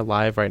because we are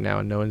live right now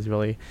and no one's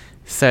really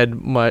said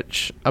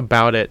much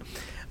about it.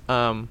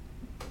 But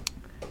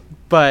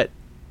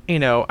you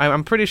know,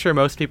 I'm pretty sure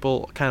most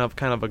people kind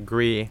of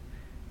agree.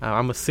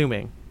 I'm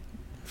assuming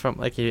from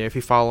like if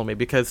you follow me,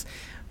 because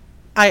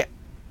there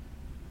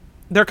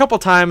are a couple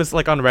times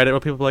like on Reddit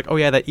where people are like, oh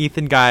yeah, that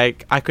Ethan guy,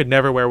 I could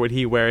never wear what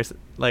he wears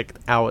like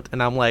out,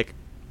 and I'm like,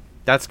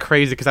 that's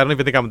crazy because I don't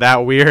even think I'm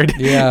that weird.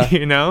 Yeah.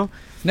 You know.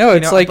 No,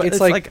 it's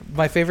like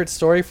my favorite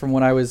story from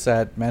when I was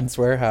at Men's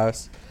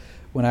Warehouse,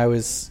 when I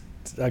was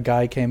a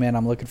guy came in.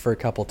 I'm looking for a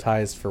couple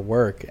ties for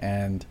work,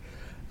 and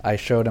I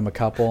showed him a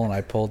couple, and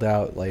I pulled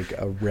out like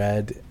a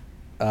red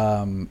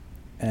and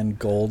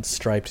gold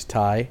striped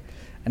tie,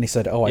 and he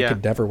said, "Oh, I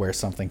could never wear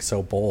something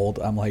so bold."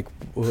 I'm like,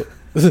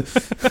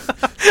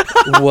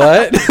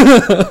 what?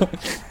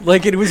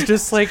 Like it was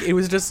just like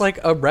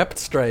a rep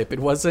stripe. It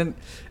wasn't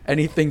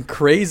anything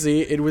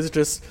crazy. It was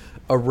just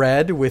a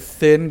red with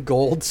thin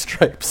gold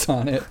stripes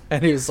on it,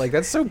 and he was like,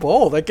 "That's so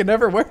bold. I could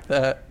never wear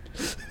that."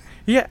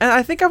 Yeah, and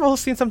I think I've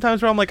also seen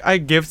sometimes where I'm like, I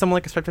give someone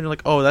like a stripe and they're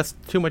like, "Oh, that's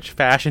too much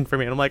fashion for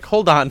me," and I'm like,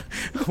 "Hold on,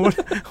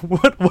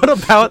 what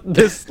about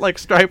this like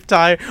striped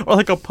tie or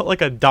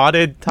like a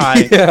dotted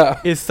tie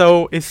is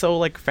so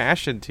like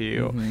fashion to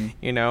you?" Mm-hmm.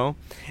 You know,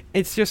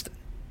 it's just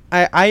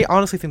I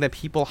honestly think that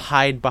people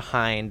hide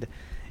behind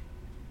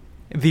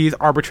these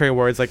arbitrary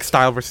words like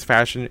style versus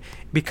fashion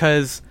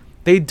because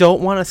they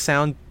don't want to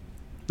sound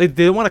they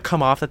don't want to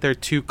come off that they're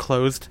too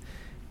closed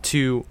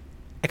to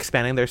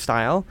expanding their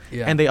style,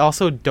 and they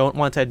also don't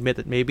want to admit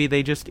that maybe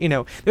they just,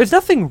 there's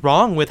nothing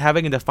wrong with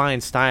having a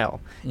defined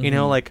style.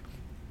 Mm-hmm. Like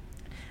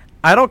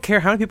I don't care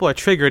how many people are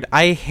triggered.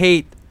 I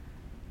hate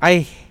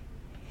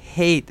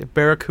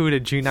Barracuda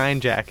G9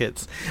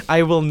 jackets.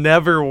 I will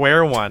never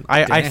wear one.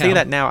 I say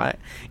that now.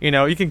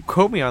 You can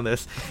quote me on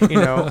this.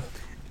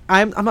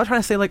 I'm not trying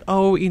to say like,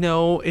 oh,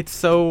 it's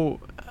so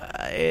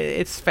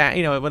it's fat.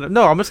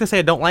 No, I'm just gonna say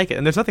I don't like it,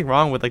 and there's nothing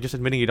wrong with like just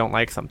admitting you don't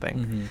like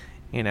something.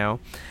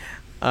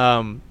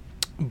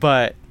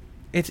 But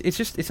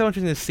it's so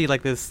interesting to see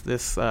like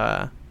this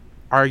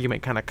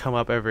argument kind of come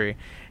up every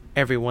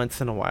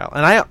once in a while,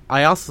 and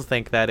I also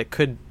think that it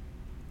could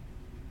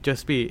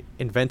just be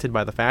invented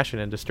by the fashion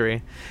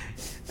industry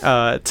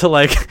to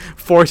like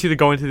force you to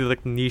go into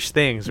like niche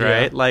things,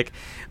 right?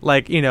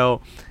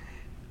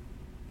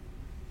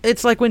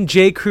 It's like when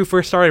J. Crew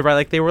first started, right?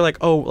 Like they were like,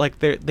 oh, like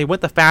they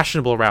went the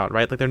fashionable route,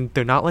 right? Like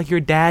they're not like your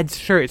dad's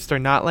shirts. They're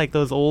not like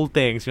those old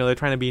things. They're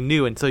trying to be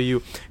new, and so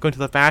you go into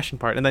the fashion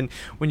part. And then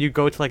when you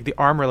go to like the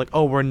armor, like,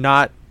 oh, we're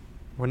not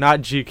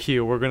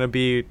GQ. We're gonna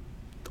be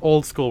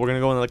old school. We're gonna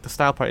go into like the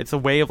style part. It's a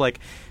way of like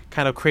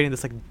kind of creating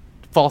this like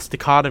false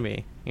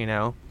dichotomy.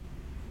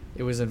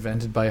 It was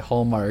invented by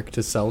Hallmark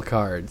to sell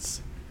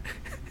cards.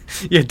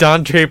 Yeah,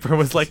 Don Draper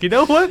was like, you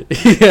know what?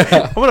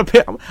 Yeah, I'm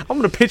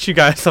gonna pitch you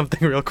guys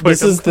something real quick.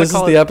 This is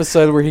the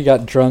episode where he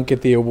got drunk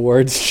at the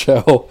awards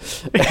show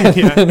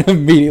and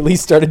immediately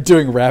started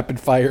doing rapid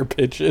fire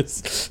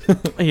pitches.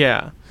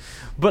 Yeah,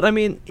 but I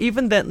mean,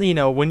 even then,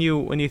 when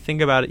you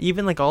think about it,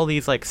 even like all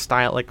these like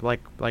style,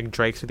 like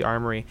Drake's with the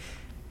Armory,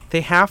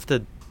 they have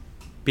to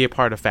be a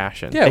part of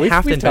fashion. Yeah,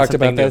 we've talked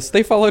about this.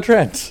 They follow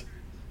trends.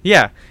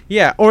 Yeah,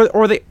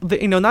 or they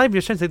not even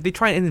just trends. They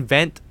try and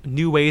invent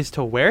new ways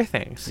to wear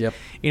things. Yep.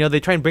 They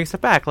try and bring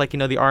stuff back. Like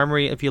the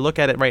Armory. If you look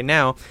at it right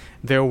now,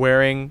 they're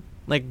wearing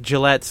like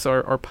Gillette's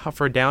or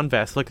puffer down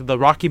vests, like the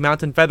Rocky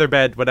Mountain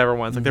featherbed, whatever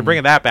ones. Like they're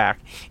bringing that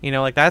back.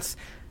 Like that's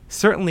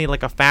certainly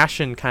like a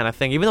fashion kind of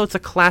thing. Even though it's a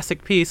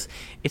classic piece,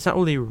 it's not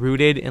really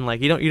rooted in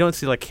like you don't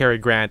see like Cary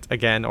Grant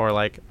again or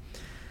like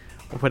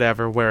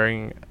whatever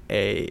wearing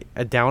a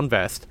down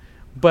vest,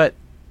 but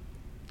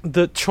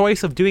the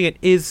choice of doing it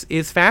is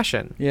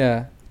fashion.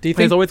 Yeah. Do you think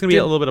there's always going to be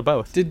a little bit of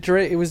both?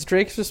 Was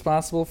Drake's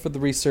responsible for the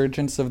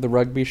resurgence of the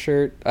rugby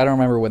shirt? I don't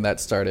remember when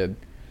that started.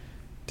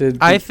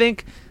 I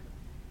think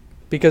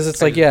because it's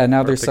like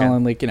now they're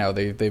selling like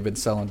they've been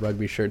selling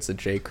rugby shirts at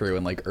J. Crew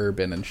and like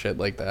Urban and shit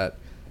like that.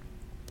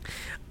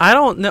 I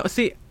don't know.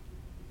 See,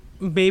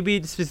 maybe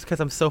it's just because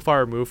I'm so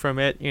far removed from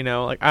it.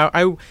 Like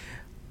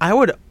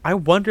I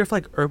wonder if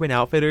like Urban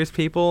Outfitters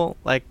people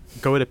like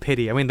go to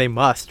Pity. I mean, they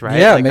must, right?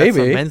 Yeah, like,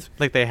 maybe.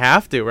 Like they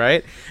have to,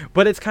 right?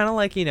 But it's kind of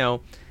like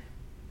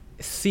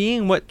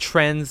seeing what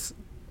trends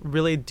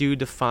really do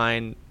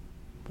define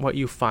what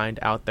you find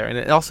out there, and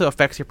it also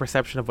affects your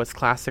perception of what's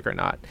classic or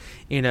not.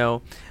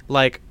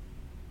 Like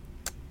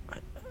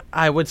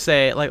I would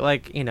say,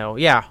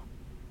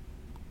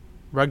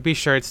 rugby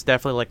shirts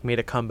definitely like made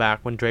a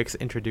comeback when Drake's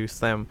introduced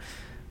them.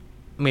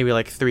 Maybe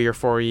like 3 or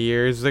 4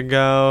 years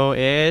ago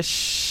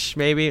ish.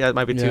 Maybe that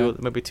might be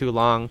too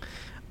long.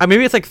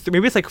 Maybe it's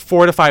like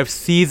 4 to 5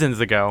 seasons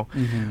ago.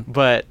 Mm-hmm.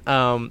 But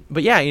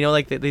yeah,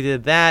 like they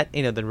did that.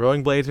 The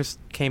Rowing Blazers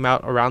came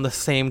out around the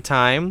same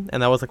time,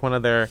 and that was like one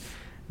of their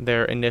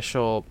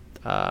initial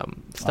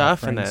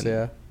stuff. Offerings,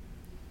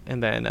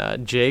 and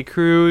then J.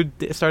 Crew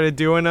started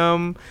doing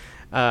them.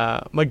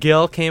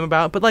 McGill came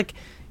about, but like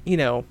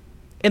in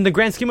the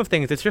grand scheme of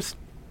things, it's just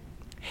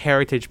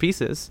heritage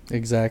pieces.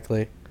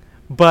 Exactly.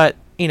 But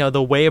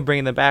the way of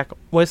bringing them back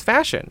was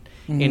fashion.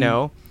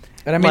 Mm-hmm.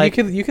 And I mean,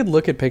 you could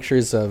look at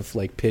pictures of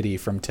like Pity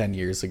from 10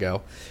 years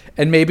ago,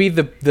 and maybe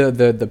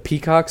the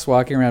peacocks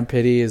walking around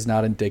Pity is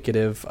not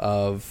indicative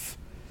of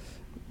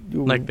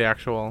like the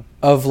actual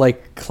of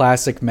like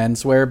classic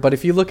menswear. But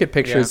if you look at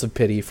pictures of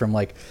Pity from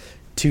like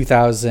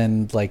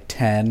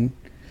 2010,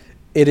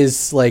 it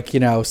is like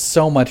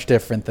so much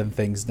different than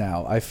things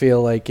now. I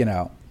feel like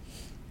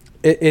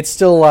it's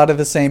still a lot of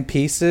the same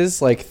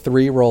pieces, like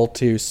 3 roll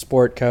 2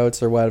 sport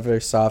coats or whatever,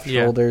 soft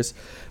shoulders.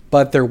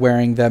 but they're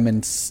wearing them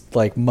in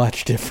like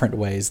much different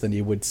ways than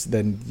you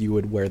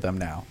would wear them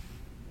now.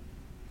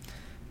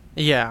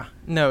 Yeah,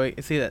 no,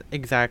 see that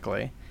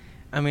exactly.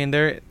 I mean,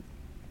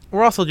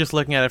 we're also just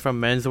looking at it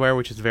from menswear,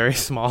 which is very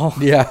small.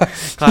 Yeah,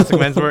 classic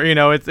menswear. You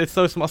know, it's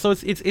so small, so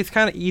it's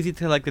kind of easy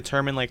to like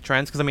determine like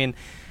trends. Because I mean,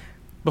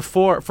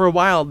 for a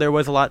while there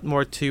was a lot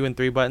more 2 and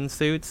 3 button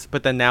suits,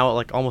 but then now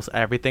like almost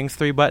everything's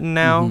 3 button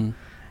now.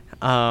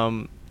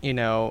 You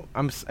know,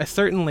 I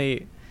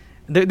certainly.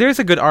 There's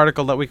a good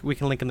article that we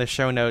can link in the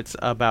show notes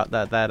about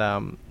that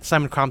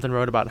Simon Crompton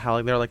wrote about how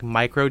like there are like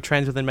micro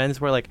trends within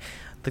menswear, like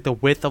the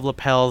width of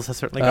lapels has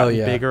certainly gotten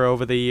bigger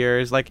over the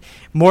years, like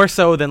more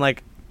so than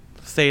like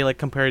say like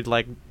compared to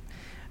like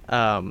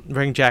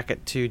ring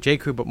jacket to J.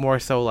 Crew, but more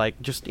so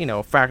like just, you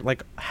know,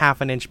 like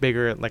half an inch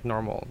bigger like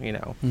normal, you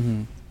know.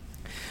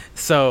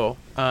 So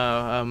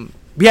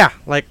yeah,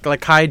 like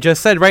Kai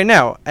just said right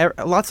now,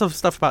 lots of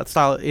stuff about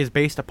style is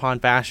based upon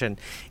fashion,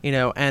 you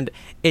know, and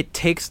it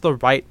takes the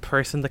right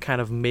person to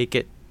kind of make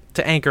it,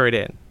 to anchor it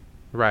in,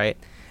 right?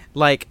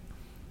 Like,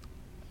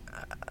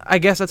 I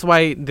guess that's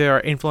why there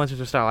are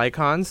influencers or style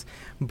icons,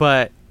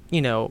 but,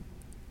 you know,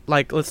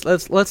 like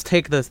let's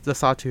take the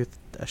sawtooth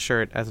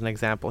shirt as an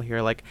example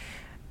here. Like,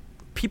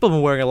 people have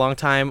been wearing it a long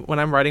time. When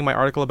I'm writing my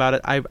article about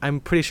it, I'm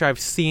pretty sure I've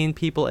seen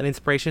people in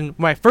inspiration,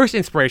 my first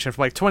inspiration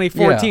from like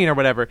 2014 or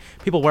whatever,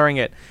 people wearing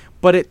it.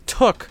 But it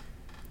took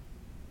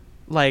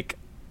like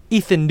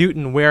Ethan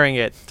Newton wearing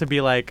it to be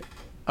like,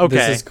 okay,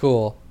 this is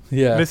cool.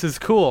 Yeah, this is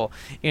cool,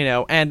 you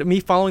know. And me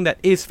following that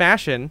is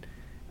fashion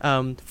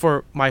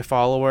for my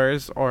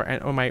followers or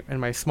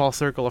my small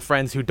circle of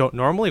friends who don't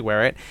normally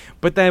wear it.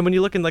 But then when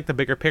you look in like the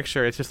bigger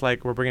picture, it's just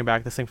like we're bringing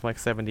back this thing from like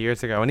 70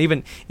 years ago. And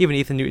even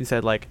Ethan Newton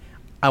said like,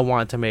 I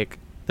wanted to make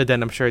the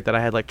denim shirt that I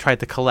had like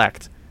tried to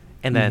collect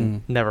and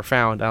then never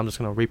found. And I'm just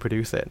going to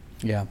reproduce it.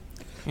 Yeah.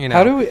 You know?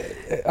 How do we?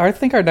 I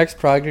think our next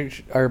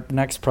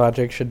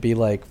project should be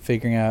like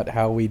figuring out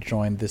how we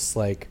join this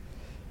like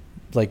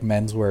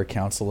menswear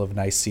council of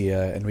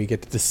Nicaea, and we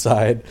get to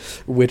decide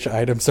which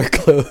items are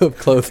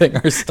clothing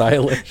are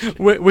stylish,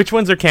 which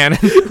ones are canon,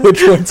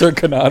 which ones are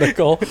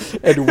canonical,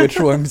 and which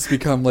ones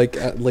become like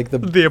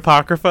the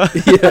apocrypha.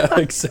 Yeah,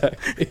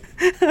 exactly.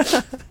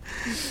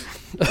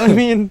 I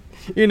mean,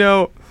 you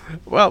know,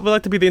 well, we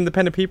like to be the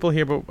independent people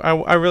here, but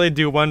I really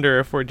do wonder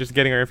if we're just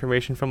getting our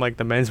information from like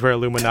the menswear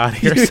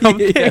Illuminati or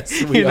something.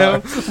 Yes, we you are.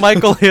 know,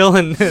 Michael Hill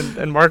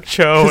and Mark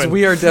Cho. Because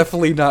we are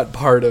definitely not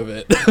part of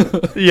it.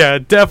 Yeah,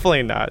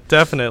 definitely not.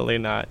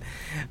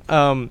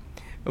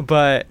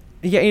 But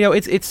yeah, you know,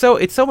 it's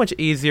so much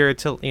easier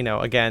to, you know,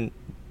 again,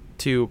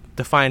 to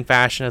define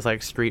fashion as like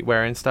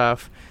streetwear and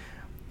stuff,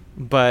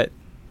 but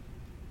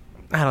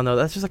I don't know.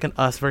 That's just like an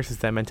us versus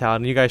them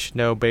mentality. And you guys should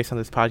know, based on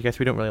this podcast,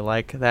 we don't really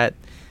like that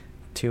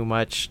too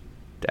much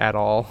at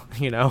all.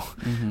 You know,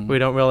 we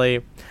don't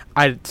really.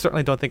 I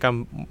certainly don't think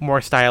I'm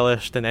more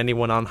stylish than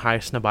anyone on High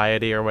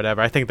Snobiety or whatever.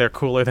 I think they're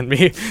cooler than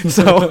me.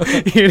 So,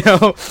 you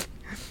know,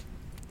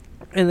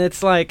 and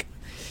it's like,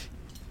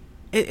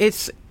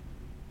 it's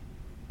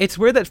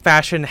weird that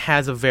fashion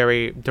has a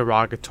very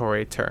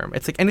derogatory term.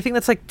 It's like anything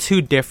that's like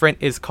too different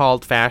is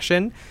called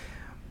fashion,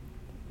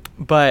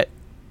 but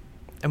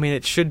I mean,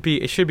 it should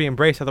be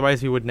embraced.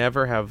 Otherwise, we would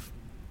never have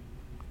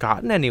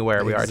gotten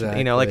anywhere we are today.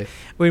 You know, like,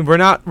 I mean, we're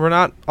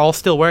not all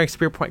still wearing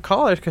spear point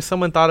collars because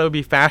someone thought it would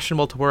be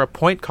fashionable to wear a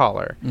point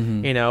collar,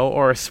 you know,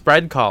 or a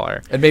spread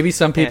collar. And maybe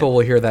some people will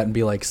hear that and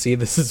be like, "See,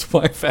 this is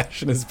why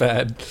fashion is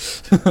bad."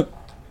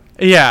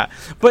 Yeah,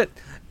 but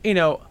you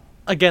know,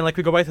 again, like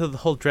we go back to the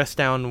whole dress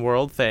down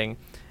world thing.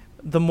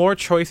 The more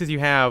choices you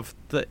have,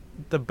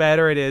 the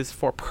better it is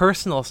for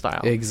personal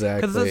style.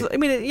 Exactly. I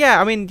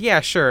mean,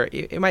 sure.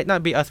 It might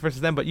not be us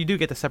versus them, but you do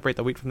get to separate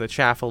the wheat from the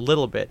chaff a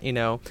little bit, you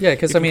know. Yeah,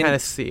 because I mean, kind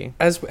of see,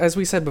 as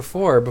we said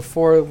before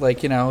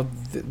like, you know,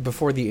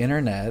 before the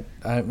internet.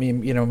 I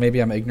mean, you know, maybe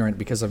I'm ignorant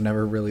because I've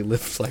never really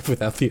lived life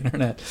without the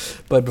internet.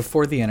 But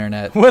before the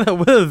internet, what a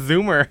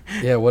zoomer.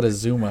 Yeah, what a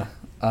zoomer.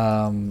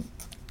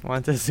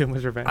 Want to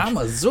Zuma's revenge. I'm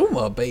a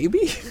Zoomer,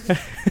 baby.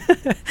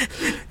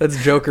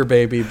 That's Joker,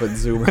 baby, but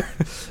Zoomer.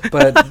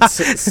 But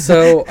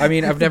so I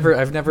mean, I've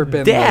never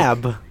been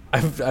dab.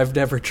 Like, I've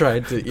never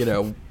tried to, you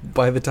know.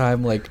 By the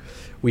time like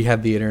we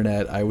had the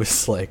internet, I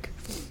was like,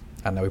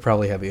 I don't know. We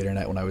probably had the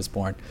internet when I was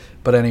born.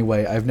 But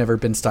anyway, I've never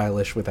been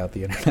stylish without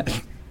the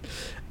internet.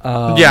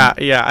 Yeah.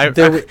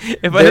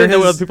 If I didn't know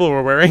what other people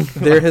were wearing,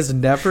 there has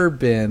never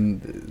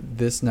been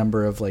this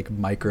number of like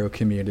micro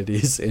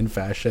communities in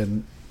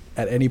fashion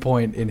at any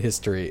point in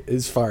history,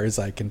 as far as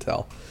I can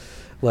tell.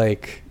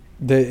 Like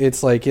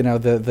it's like, you know,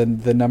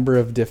 the number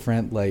of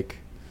different like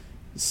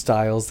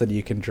styles that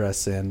you can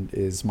dress in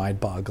is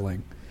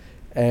mind-boggling.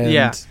 And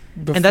yeah,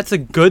 and that's a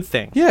good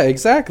thing. Yeah,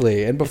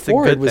 exactly. And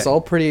before it was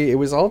all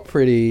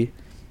pretty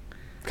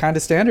kind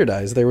of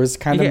standardized. There was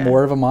kind of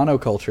more of a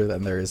monoculture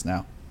than there is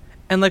now.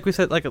 And like we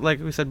said, like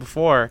we said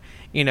before,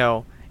 you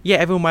know, yeah,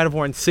 everyone might have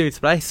worn suits,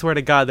 but I swear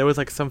to God, there was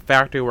like some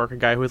factory worker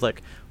guy who was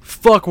like,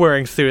 "Fuck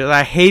wearing suits!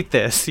 I hate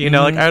this." You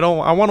know, like I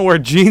want to wear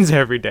jeans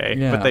every day,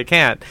 but they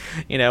can't.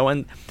 You know,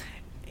 and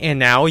and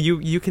now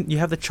you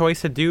have the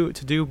choice to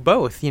do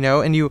both,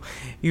 and you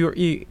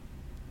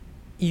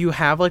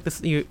have like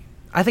this.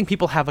 I think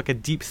people have like a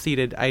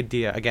deep-seated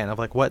idea again of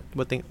like what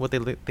they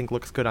think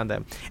looks good on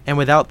them, and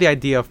without the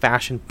idea of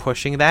fashion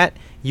pushing that,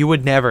 you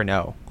would never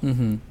know.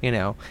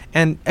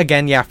 And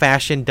again, yeah,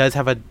 fashion does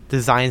have a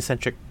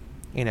design-centric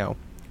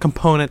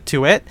component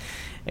to it.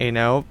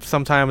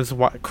 Sometimes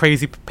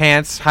crazy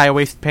pants,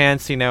 high-waisted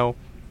pants,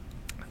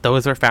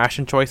 those are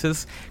fashion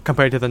choices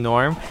compared to the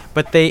norm,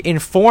 but they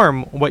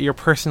inform what your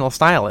personal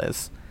style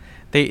is.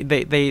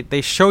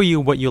 They show you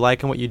what you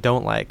like and what you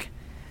don't like.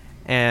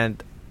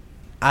 And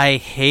I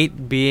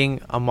hate being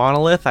a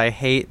monolith. I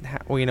hate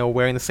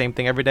wearing the same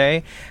thing every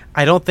day.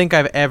 I don't think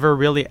I've ever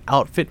really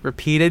outfit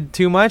repeated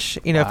too much.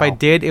 If I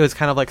did, it was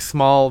kind of like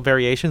small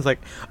variations, like,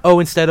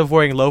 instead of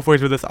wearing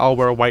loafers with this, I'll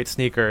wear white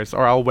sneakers,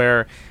 or I'll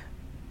wear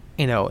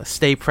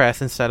Stay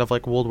Press instead of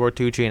like World War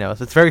II chinos.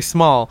 It's very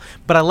small,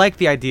 but I like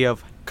the idea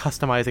of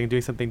customizing,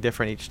 doing something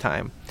different each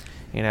time.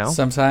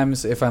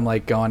 Sometimes if I'm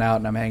like going out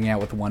and I'm hanging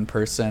out with one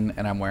person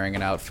and I'm wearing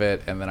an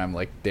outfit and then I'm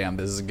like, damn,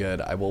 this is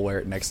good, I will wear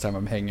it next time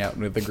I'm hanging out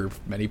with a group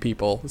of many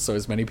people, so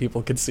as many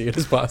people can see it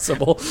as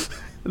possible.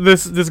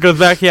 This goes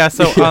back,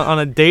 so on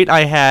a date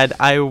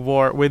I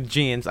wore with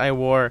jeans, I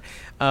wore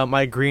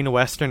my green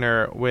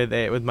Westerner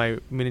with my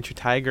miniature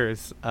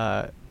Tigers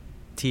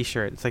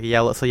t-shirt. It's like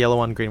yellow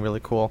on green,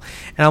 really cool.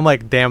 And I'm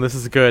like, damn, this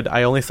is good.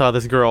 I only saw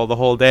this girl the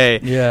whole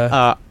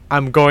day.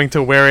 I'm going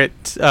to wear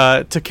it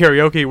to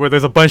karaoke where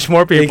there's a bunch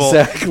more people.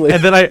 Exactly.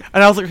 And then I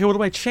was like, okay, what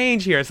do I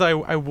change here?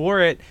 So I wore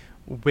it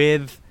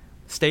with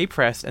Stay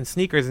Pressed and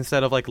sneakers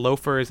instead of like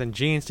loafers and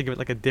jeans to give it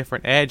like a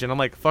different edge. And I'm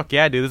like, fuck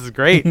yeah, dude, this is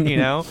great,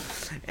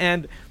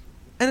 And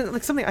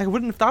like something I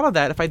wouldn't have thought of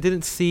that if I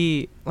didn't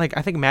see, like,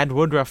 I think Mad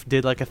Woodruff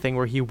did like a thing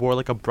where he wore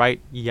like a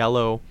bright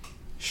yellow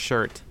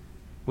shirt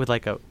with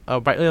like a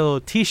bright little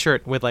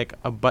t-shirt with like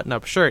a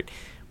button-up shirt,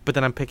 but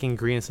then I'm picking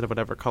green instead of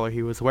whatever color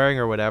he was wearing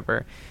or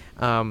whatever.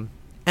 And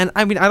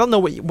I mean, I don't know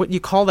what you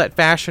call that,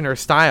 fashion or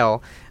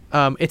style.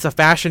 It's a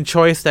fashion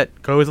choice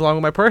that goes along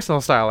with my personal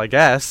style, I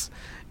guess,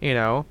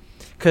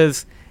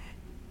 because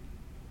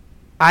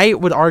I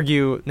would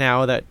argue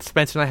now that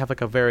Spencer and I have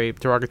like a very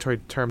derogatory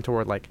term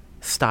toward like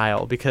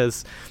style,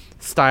 because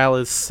style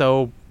is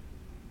so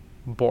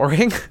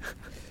boring.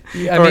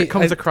 Yeah, it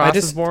comes across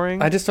as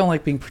boring. I just don't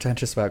like being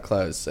pretentious about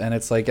clothes, and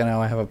it's like,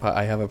 I have a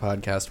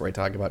podcast where I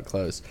talk about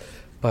clothes,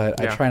 but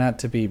I try not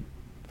to be.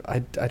 I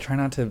try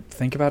not to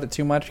think about it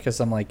too much because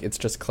I'm like, it's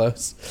just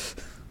clothes.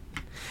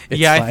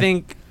 I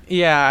think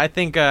Alex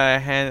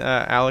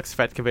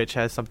Fetkovich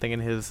has something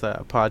in his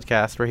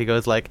podcast where he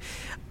goes like,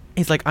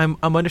 he's like, I'm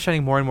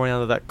understanding more and more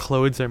now that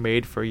clothes are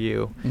made for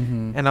you,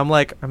 and I'm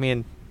like, I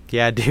mean,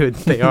 yeah, dude,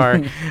 they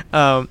are.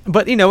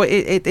 But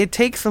it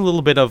takes a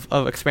little bit of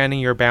expanding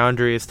your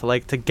boundaries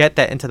to get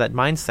that into that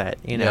mindset,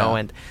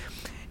 and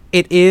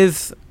it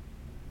is.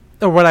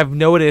 Or what I've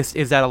noticed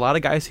is that a lot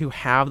of guys who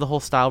have the whole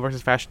style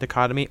versus fashion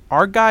dichotomy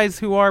are guys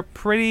who are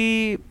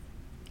pretty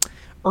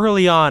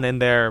early on in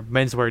their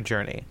menswear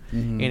journey.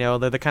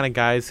 They're the kind of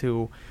guys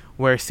who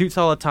wear suits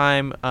all the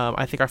time.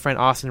 I think our friend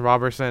Austin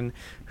Robertson,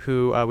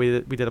 who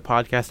we did a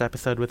podcast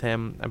episode with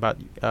him about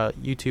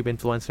YouTube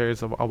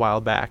influencers a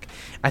while back.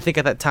 I think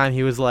at that time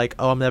he was like,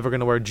 "Oh, I'm never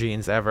gonna wear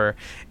jeans ever."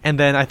 And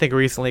then I think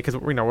recently, because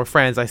we're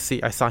friends, I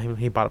saw him.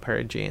 He bought a pair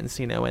of jeans,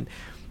 and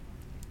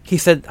he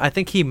said, I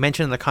think he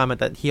mentioned in the comment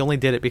that he only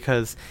did it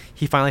because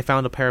he finally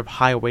found a pair of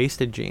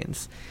high-waisted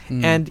jeans.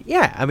 And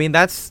yeah, I mean,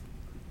 that's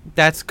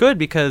good,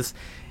 because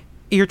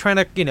you're trying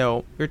to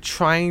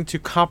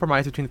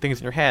compromise between things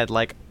in your head.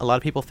 Like, a lot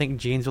of people think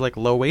jeans are like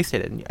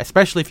low-waisted, and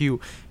especially if you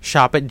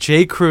shop at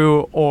J.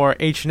 Crew or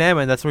H&M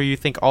and that's where you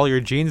think all your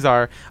jeans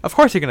are, of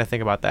course you're going to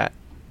think about that.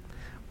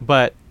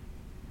 But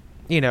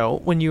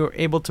when you're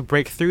able to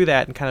break through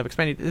that and kind of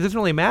expand it doesn't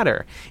really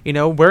matter.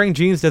 Wearing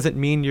jeans doesn't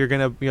mean you're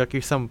going to be like,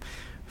 you're some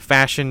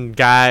fashion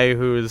guy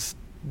who's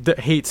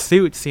hates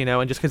suits,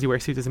 and just because you wear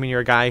suits doesn't mean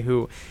you're a guy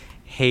who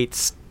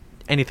hates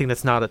anything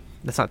that's not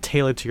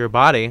tailored to your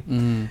body.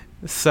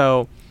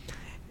 So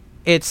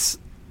it's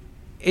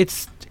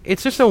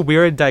just a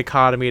weird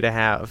dichotomy to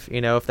have,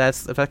 if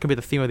that could be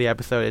the theme of the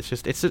episode.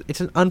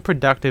 It's an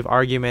unproductive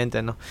argument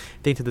and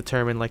thing to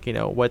determine, like,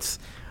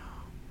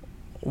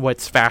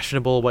 what's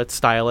fashionable, what's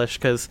stylish,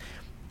 because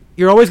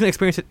you're always going to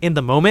experience it in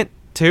the moment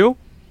too,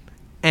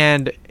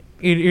 and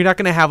you're not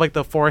going to have like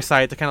the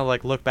foresight to kind of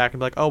like look back and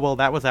be like, oh well,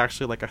 that was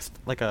actually like a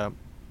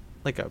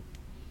what do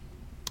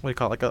you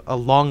call it, like a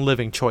long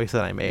living choice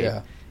that I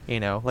made.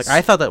 Like,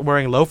 I thought that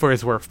wearing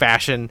loafers were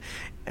fashion,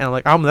 and I'm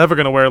like, I'm never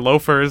going to wear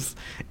loafers,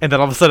 and then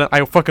all of a sudden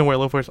I fucking wear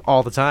loafers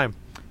all the time.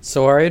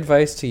 So our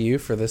advice to you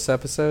for this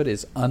episode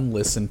is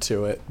unlisten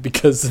to it,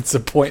 because it's a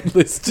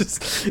pointless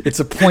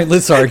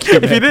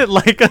argument. If you didn't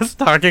like us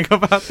talking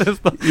about this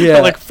for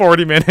like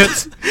 40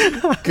 minutes,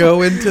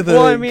 go into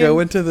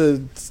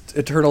the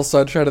Eternal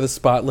Sunshine of the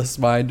Spotless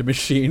Mind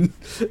machine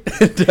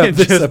and have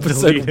this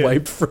episode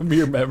wiped from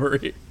your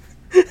memory.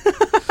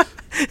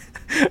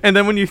 And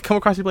then when you come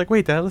across, you're like,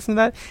 wait, did I listen to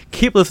that?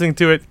 Keep listening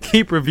to it,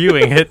 keep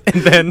reviewing it,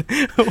 and then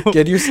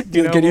get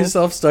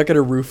yourself stuck in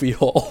a roofie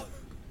hole.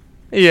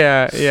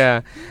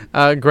 Yeah.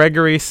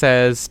 Gregory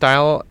says,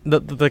 style, the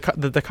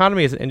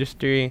dichotomy is an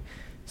industry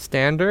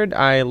standard.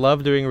 I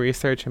love doing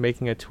research and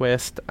making a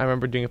twist. I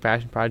remember doing a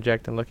fashion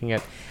project and looking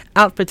at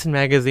outfits in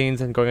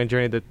magazines and going on a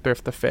journey to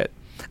thrift the fit.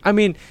 I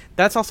mean,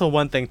 that's also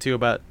one thing too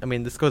about, I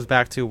mean, this goes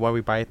back to why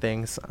we buy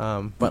things.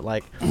 But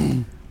like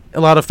a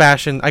lot of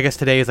fashion, I guess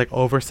today is like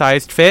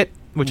oversized fit,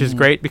 which is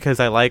great because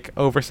I like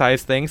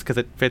oversized things because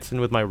it fits in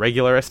with my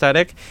regular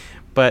aesthetic.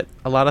 But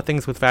a lot of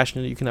things with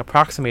fashion, you can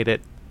approximate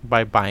it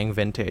by buying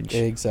vintage.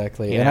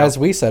 Exactly. And as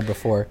we said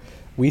before,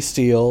 we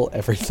steal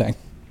everything.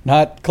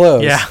 Not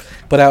clothes,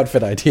 but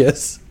outfit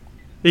ideas.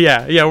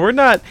 Yeah, we're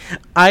not...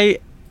 I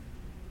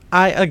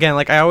again,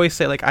 like I always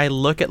say, like I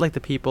look at like the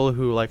people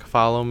who like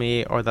follow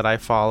me or that I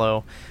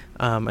follow,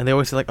 and they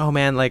always say like, oh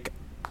man, like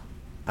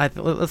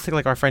let's take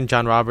like our friend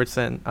John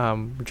Robinson,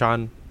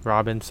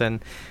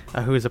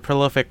 who is a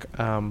prolific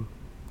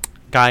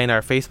guy in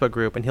our Facebook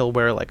group, and he'll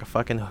wear like a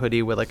fucking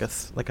hoodie with like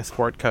a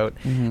sport coat,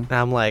 and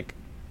I'm like,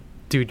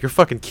 dude, you're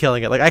fucking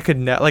killing it. Like I could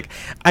not, like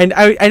I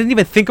didn't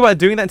even think about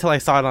doing that until I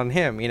saw it on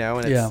him, you know.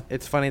 And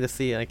it's funny to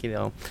see, like, you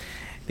know,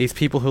 these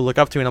people who look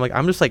up to me, and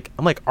I'm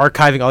like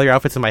archiving all your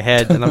outfits in my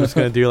head, and I'm just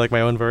gonna do like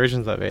my own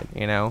versions of it,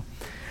 you know.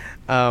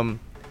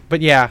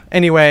 But yeah,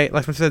 anyway,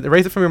 like I said,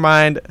 erase it from your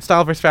mind.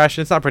 Style versus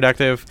fashion, it's not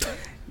productive.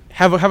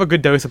 Have a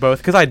good dose of both,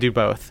 because I do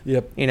both.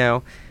 Yep. You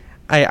know,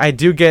 I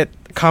do get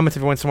comments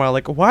every once in a while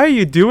like, why are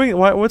you doing,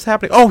 what's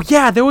happening? Oh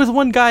yeah, there was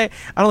one guy, I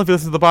don't know if he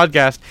listens to the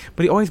podcast,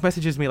 but he always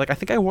messages me like, I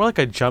think I wore like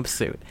a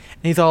jumpsuit,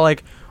 and he's all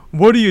like,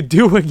 what are you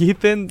doing,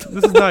 Ethan?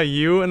 This is not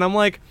you. And I'm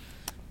like,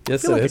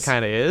 yes, I feel like it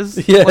kind of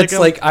is. Yeah, like, it's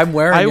like I'm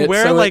wearing it,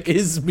 so like, it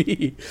is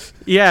me.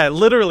 Yeah,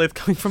 literally, it's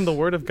coming from the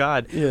word of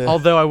God. Yeah.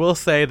 Although I will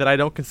say that I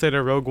don't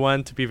consider Rogue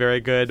One to be very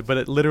good, but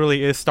it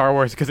literally is Star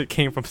Wars because it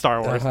came from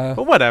Star Wars.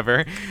 But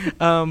whatever.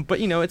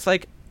 But you know, it's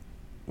like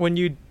when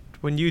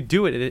you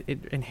do it,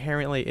 it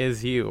inherently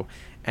is you.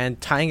 And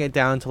tying it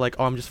down to like,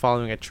 oh, I'm just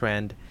following a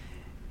trend,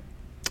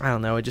 I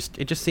don't know, it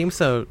just seems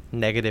so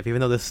negative, even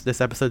though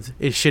this episode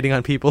is shitting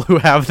on people who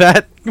have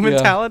that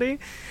mentality.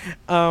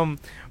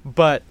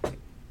 But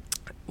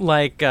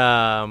like,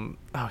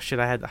 oh shit,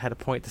 I had a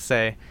point to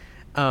say.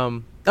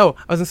 I was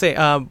gonna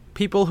say,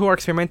 people who are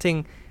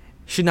experimenting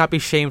should not be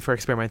shamed for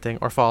experimenting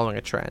or following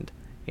a trend,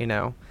 you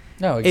know.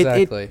 No,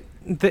 exactly.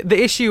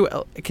 The issue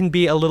can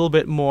be a little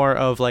bit more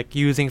of like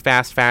using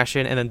fast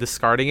fashion and then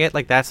discarding it.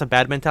 Like that's a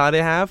bad mentality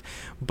to have.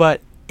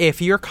 But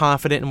if you're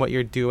confident in what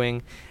you're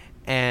doing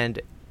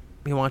and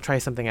you want to try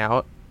something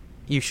out,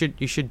 you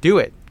should do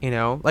it. You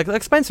know,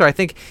 like Spencer. I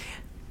think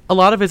a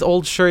lot of his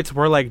old shirts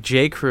were like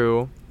J.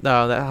 Crew.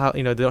 That,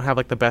 you know, they don't have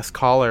like the best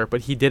collar,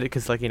 but he did it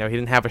because, like, you know, he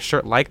didn't have a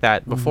shirt like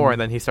that before, and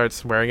then he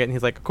starts wearing it, and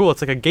he's like, cool,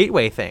 it's like a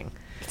gateway thing.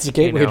 It's a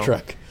gateway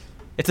drug.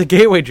 It's a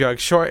gateway drug.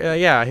 Short,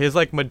 yeah. His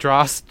like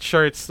Madras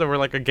shirts that were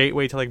like a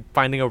gateway to like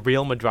finding a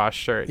real Madras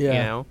shirt. Yeah. You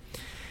know,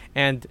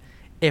 and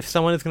if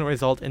someone is going to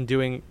result in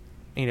doing,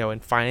 you know,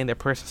 in finding their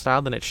personal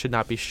style, then it should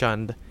not be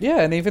shunned.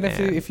 Yeah, and even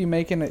if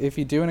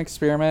you do an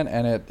experiment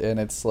and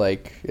it's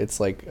like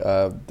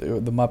the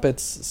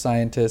Muppets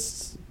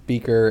scientists,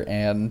 Beaker,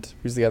 and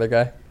who's the other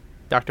guy?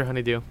 Dr.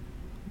 Honeydew.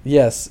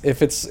 Yes,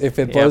 if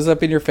it blows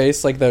up in your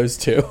face like those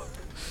two.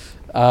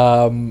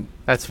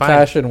 That's fine.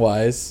 Fashion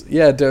wise,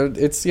 yeah, dude,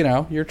 it's, you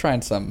know, you're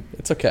trying some.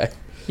 It's okay.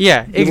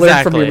 Yeah,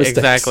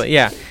 exactly.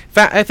 Yeah,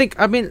 I think,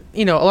 I mean,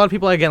 you know, a lot of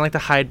people again like to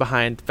hide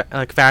behind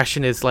like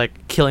fashion is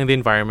like killing the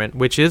environment,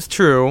 which is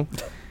true,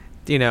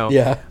 you know.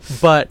 Yeah.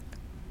 But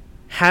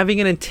having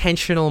an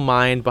intentional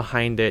mind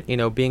behind it, you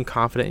know, being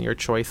confident in your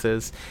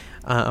choices,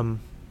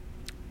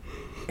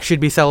 should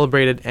be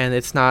celebrated, and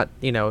it's not,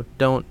 you know,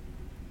 don't.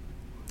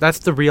 That's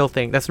the real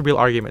thing. That's the real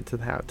argument to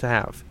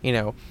have. You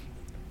know.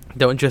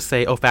 Don't just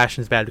say, oh,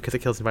 fashion is bad because it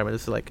kills the environment.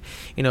 This is like,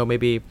 you know,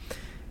 maybe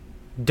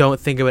don't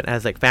think of it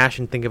as like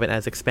fashion. Think of it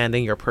as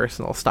expanding your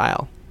personal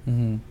style.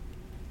 Mm-hmm.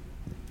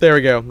 There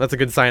we go. That's a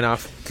good sign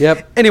off.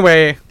 Yep.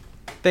 Anyway,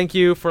 thank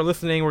you for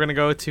listening. We're going to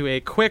go to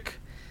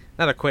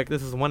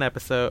this is one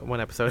episode,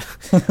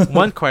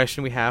 one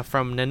question we have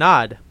from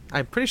Nanad.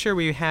 I'm pretty sure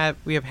we have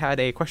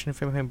had a question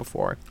from him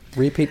before.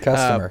 Repeat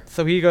customer.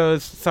 So he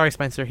goes, sorry,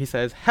 Spencer. He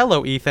says,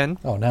 hello, Ethan.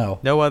 Oh, no.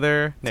 No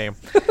other name.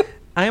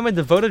 I am a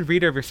devoted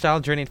reader of your style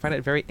journey and find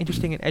it very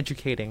interesting and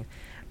educating.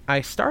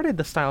 I started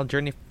the style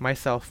journey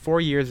myself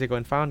 4 years ago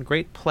and found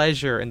great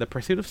pleasure in the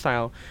pursuit of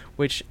style,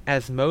 which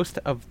as most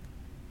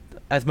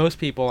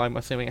people, I'm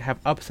assuming, have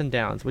ups and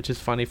downs, which is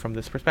funny from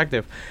this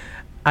perspective.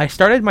 I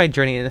started my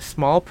journey in a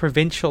small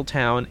provincial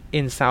town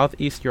in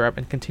Southeast Europe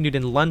and continued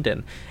in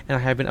London, and I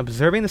have been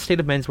observing the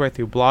state of menswear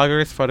through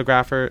bloggers,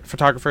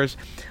 photographers,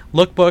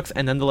 lookbooks,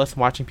 and nonetheless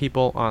watching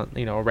people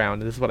around.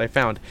 And this is what I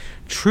found.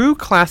 True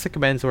classic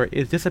menswear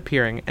is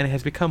disappearing, and it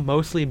has become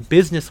mostly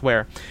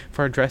businesswear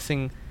for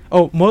addressing.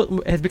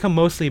 Has become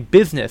mostly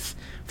business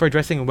for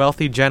addressing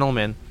wealthy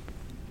gentlemen.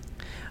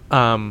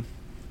 To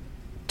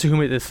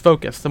whom it is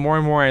focused. The more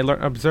and more I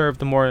observe,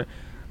 the more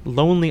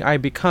lonely I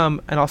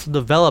become, and also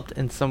developed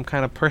in some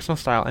kind of personal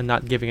style and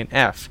not giving an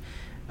F.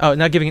 Oh,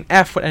 not giving an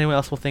F what anyone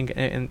else will think,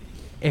 and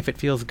if it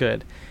feels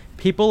good.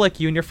 People like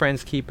you and your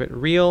friends keep it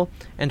real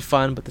and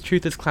fun, but the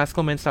truth is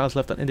classical men's style is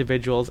left on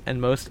individuals, and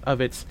most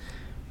of its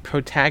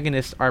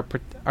protagonists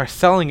are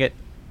selling it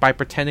by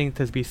pretending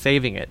to be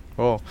saving it.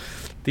 Oh,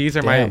 these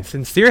are my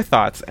sincere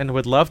thoughts, and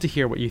would love to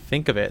hear what you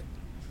think of it.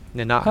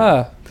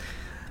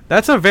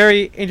 That's a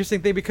very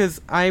interesting thing,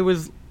 because I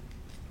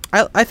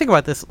think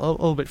about this a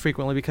little bit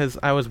frequently, because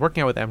I was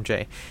working out with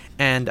MJ,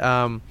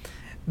 and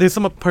there's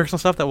some personal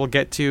stuff that we'll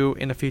get to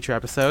in a future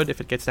episode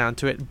if it gets down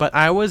to it. But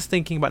I was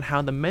thinking about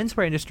how the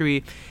menswear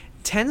industry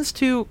tends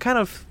to kind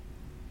of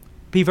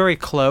be very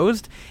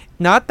closed.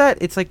 Not that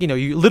it's like,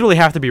 you literally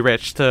have to be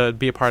rich to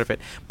be a part of it,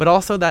 but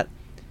also that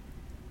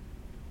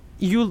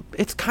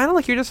it's kind of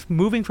like you're just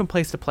moving from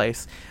place to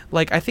place.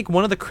 Like, I think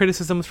one of the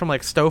criticisms from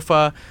like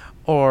Stofa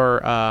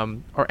or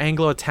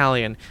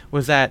Anglo-Italian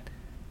was that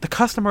the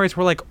customers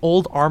were like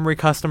old Armory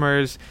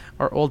customers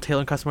or old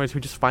tailoring customers who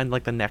just find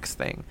like the next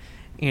thing.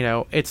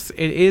 It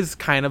is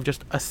kind of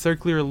just a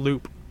circular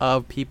loop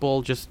of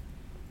people just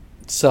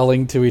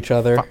selling to each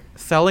other.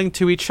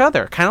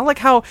 Kind of like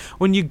how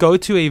when you go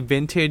to a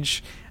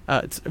vintage,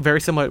 it's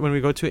very similar when we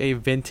go to a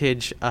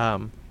vintage,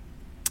 what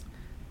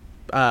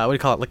do you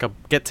call it? Like a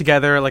get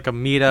together, like a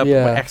meetup,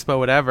 expo,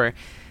 whatever.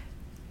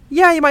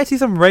 Yeah, you might see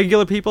some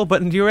regular people,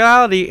 but in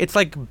reality, it's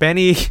like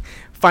Benny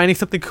finding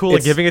something cool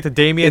and giving it to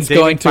Damien.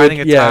 Damien finding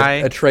a tie.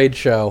 A trade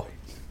show.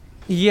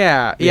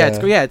 Yeah,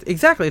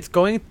 exactly. It's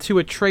going to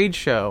a trade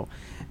show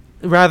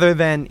rather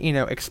than,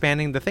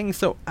 expanding the thing.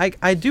 So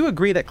I do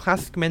agree that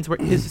classic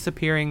menswear is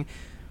disappearing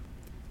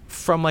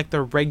from like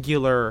the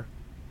regular.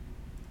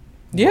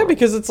 Yeah, world.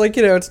 Because it's like,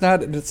 it's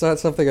not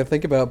something I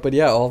think about, but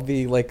all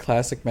the like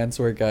classic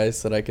menswear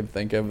guys that I can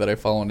think of that I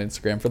follow on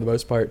Instagram, for the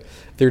most part,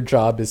 their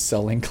job is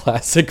selling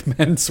classic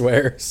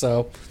menswear.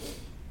 So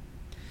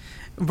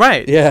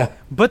right. Yeah.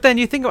 But then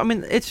you think,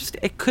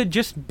 it could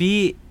just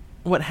be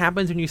what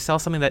happens when you sell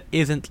something that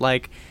isn't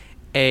like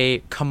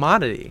a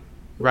commodity,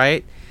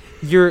 right?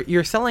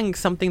 You're selling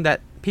something that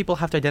people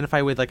have to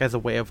identify with like as a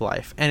way of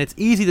life, and it's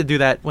easy to do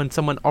that when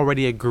someone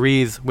already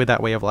agrees with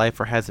that way of life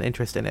or has an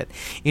interest in it.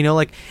 You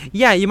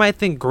might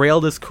think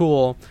Grailed is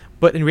cool,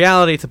 but in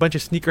reality it's a bunch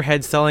of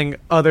sneakerheads selling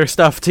other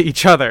stuff to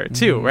each other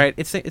too, right?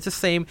 It's the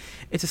same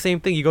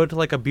thing. You go to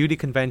like a beauty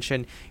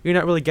convention, you're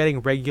not really getting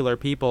regular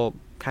people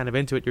kind of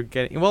into it. You're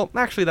getting, well,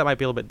 actually that might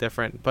be a little bit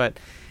different, but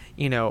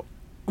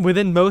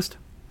within most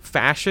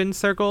fashion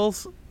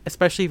circles,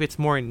 especially if it's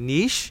more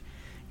niche,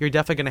 you're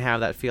definitely going to have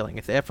that feeling.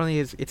 It definitely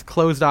is. It's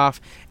closed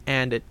off,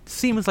 and it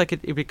seems like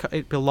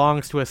it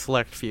belongs to a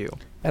select few.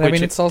 And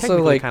it's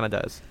also like kind of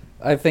does.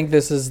 I think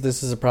this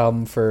is a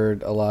problem for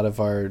a lot of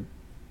our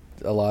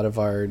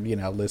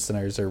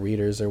listeners or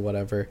readers or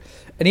whatever,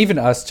 and even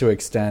us to an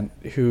extent,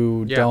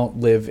 who don't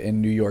live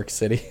in New York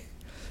City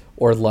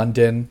or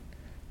London,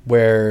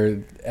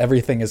 where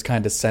everything is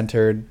kind of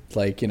centered,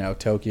 like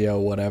Tokyo,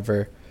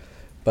 whatever.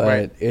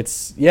 But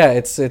it's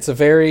a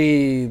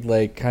very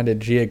like kind of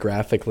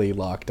geographically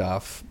locked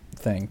off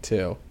thing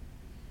too.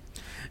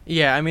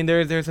 Yeah,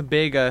 there's a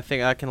big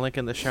thing I can link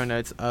in the show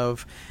notes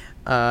of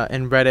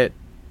in Reddit.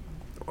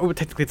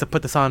 Technically, it's a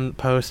put this on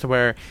post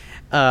where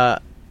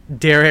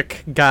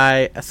Derek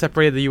Guy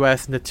separated the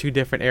U.S. into two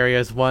different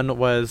areas. One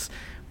was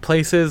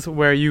places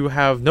where you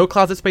have no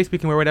closet space, but you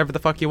can wear whatever the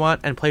fuck you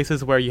want, and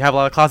places where you have a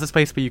lot of closet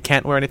space, but you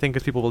can't wear anything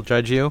because people will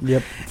judge you.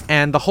 Yep.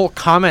 And the whole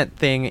comment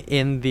thing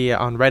in the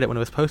on Reddit when it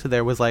was posted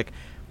there was like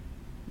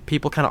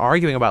people kind of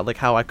arguing about like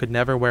how I could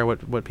never wear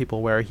what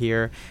people wear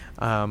here,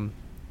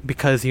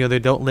 because they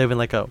don't live in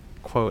like a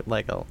quote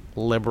like a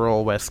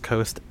liberal West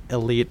Coast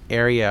elite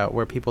area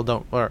where people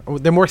don't, or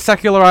they're more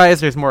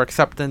secularized. There's more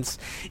acceptance,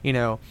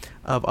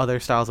 of other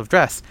styles of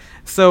dress.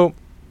 So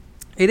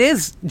it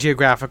is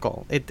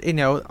geographical.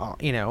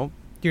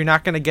 You're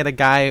not going to get a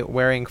guy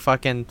wearing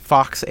fucking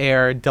Fox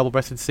Air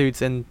double-breasted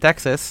suits in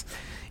Texas,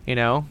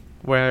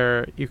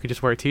 where you could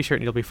just wear a t-shirt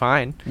and you'll be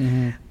fine.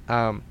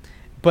 Mm-hmm.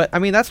 But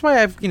that's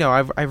why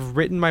I've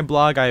written my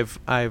blog.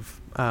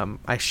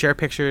 I share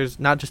pictures,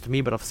 not just of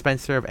me, but of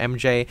Spencer, of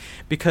MJ,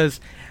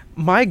 because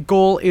my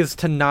goal is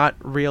to not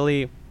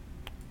really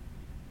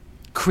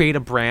create a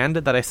brand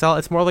that I sell.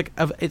 It's more like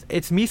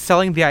it's me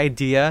selling the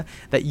idea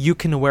that you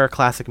can wear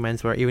classic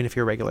menswear even if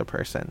you're a regular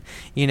person.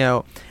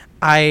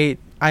 I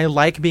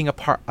like being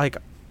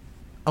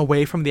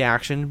away from the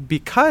action,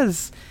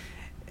 because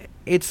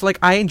it's like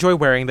I enjoy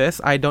wearing this.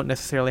 I don't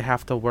necessarily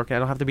have to work. I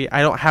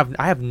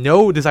have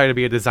no desire to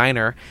be a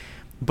designer,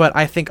 but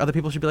I think other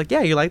people should be like,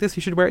 yeah, you like this,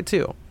 you should wear it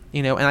too.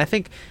 And I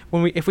think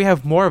if we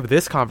have more of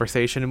this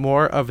conversation,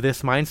 more of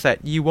this mindset,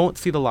 you won't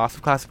see the loss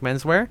of classic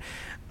menswear.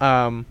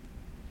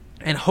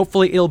 And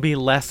hopefully it'll be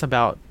less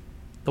about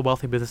the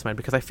wealthy businessman,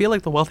 because I feel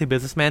like the wealthy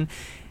businessman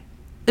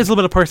there's a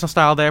little bit of personal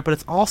style there, but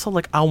it's also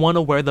like I want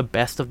to wear the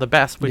best of the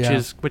best,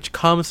 which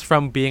comes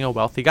from being a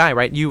wealthy guy,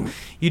 right? You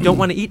don't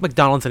want to eat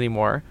McDonald's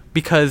anymore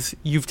because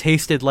you've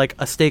tasted like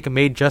a steak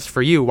made just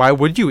for you. Why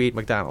would you eat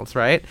McDonald's,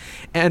 right?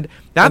 And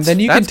then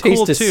you can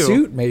cool taste a too.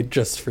 suit made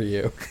just for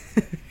you.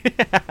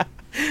 Yeah.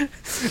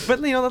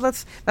 But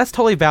that's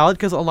totally valid,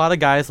 because a lot of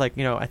guys, like,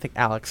 I think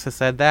Alex has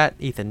said that,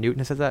 Ethan Newton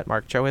has said that,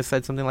 Mark Cho has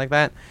said something like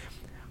that.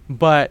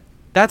 But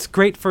that's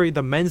great for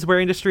the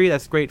menswear industry.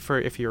 That's great for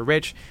if you're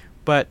rich,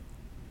 but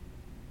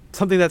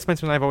something that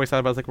Spencer and I have always thought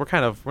about is like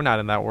we're not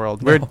in that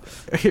world. No.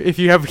 If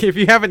you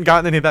haven't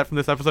gotten any of that from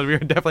this episode, we're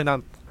definitely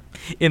not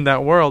in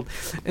that world.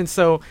 And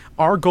so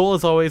our goal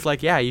is always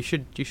like, yeah, you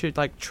should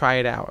like try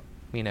it out,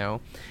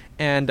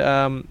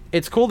 And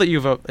it's cool that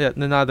you've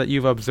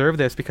observed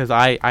this, because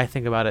I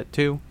think about it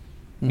too,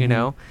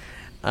 and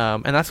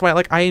that's why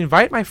like I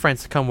invite my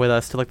friends to come with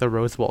us to like the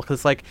Rose Bowl,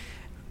 because like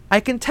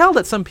I can tell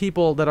that some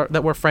people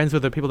that we're friends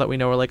with, the people that we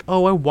know, are like,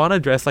 oh, I want to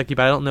dress like you,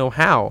 but I don't know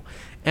how.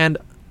 And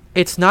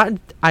it's not,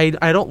 I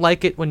don't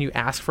like it when you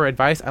ask for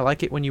advice. I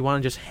like it when you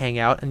want to just hang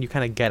out and you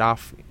kind of get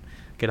off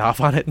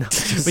on it.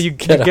 But you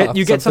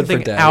get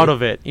something out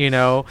of it,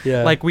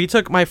 Yeah. Like I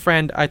took my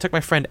friend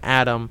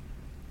Adam,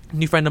 a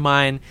new friend of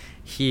mine.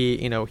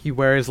 He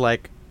wears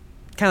like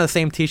kind of the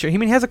same t-shirt.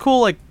 He has a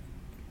cool like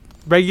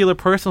regular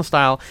personal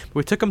style, but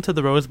we took him to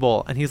the Rose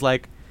Bowl and he's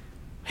like,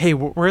 hey,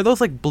 where are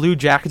those like blue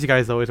jackets you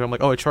guys always wear? I'm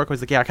like, oh, it's short coat.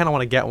 He's like, yeah, I kind of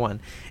want to get one.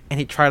 And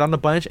he tried on a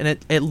bunch, and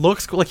it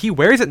looks cool. Like he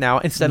wears it now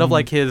instead of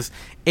like his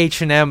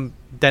H&M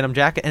denim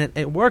jacket, and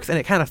it works, and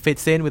it kind of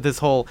fits in with this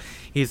whole.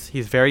 He's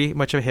very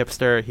much a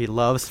hipster. He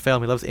loves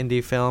film. He loves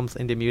indie films,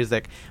 indie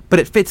music, but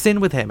it fits in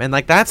with him, and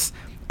like that's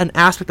an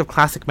aspect of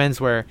classic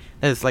menswear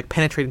that is like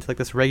penetrating into like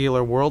this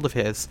regular world of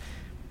his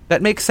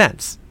that makes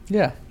sense.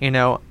 Yeah,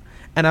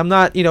 And I'm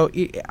not,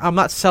 I'm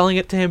not selling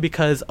it to him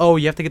because, oh,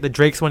 you have to get the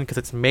Drake's one because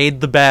it's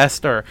made the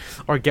best, or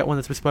get one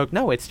that's bespoke.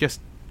 No, it's just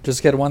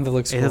get one that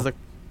looks cool.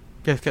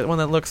 Just get one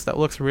that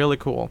looks really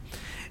cool.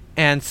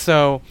 And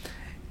so,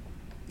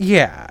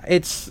 yeah,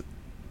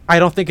 I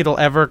don't think it'll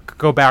ever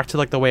go back to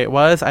like the way it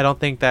was. I don't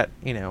think that,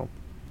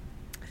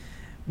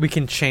 we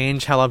can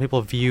change how a lot of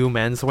people view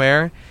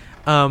menswear.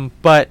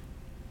 But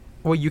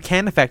what you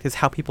can affect is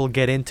how people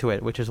get into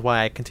it, which is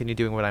why I continue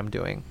doing what I'm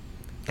doing.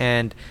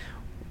 And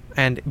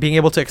being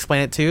able to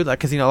explain it too, like,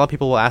 because a lot of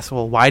people will ask,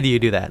 well, why do you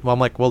do that? Well, I'm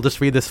like, well, just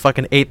read this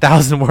fucking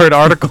 8,000 word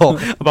article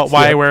about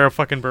why I wear a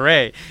fucking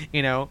beret,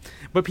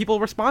 But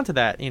people respond to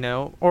that,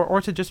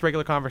 or to just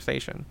regular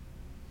conversation,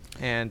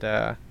 and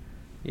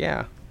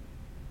yeah,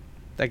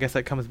 I guess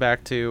that comes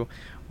back to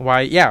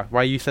why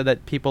you said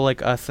that people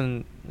like us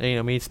and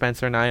me,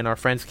 Spencer, and I and our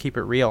friends keep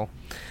it real,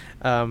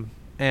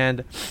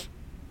 and.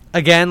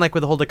 Again, like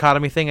with the whole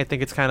dichotomy thing, I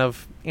think it's kind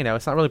of,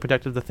 it's not really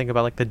productive to think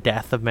about like the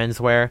death of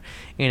menswear.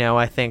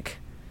 I think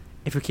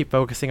if we keep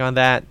focusing on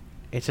that,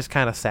 it's just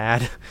kind of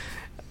sad,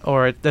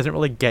 or it doesn't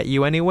really get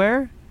you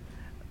anywhere.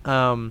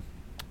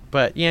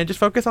 But just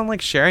focus on like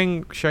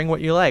sharing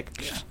what you like.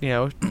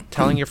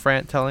 Telling your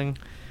friend,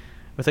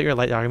 was that your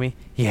light dog at me?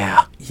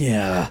 Yeah.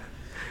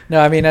 No,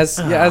 I mean as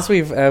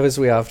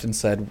we often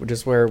said,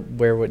 just wear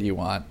what you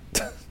want,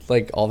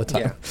 like all the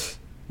time. Yeah.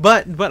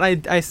 But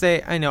I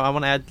say I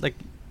want to add like.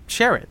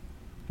 Share it,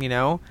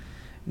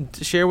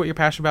 share what you're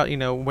passionate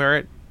about, wear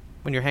it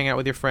when you're hanging out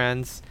with your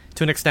friends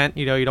to an extent,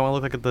 you don't want to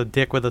look like the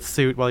dick with a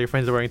suit while your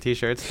friends are wearing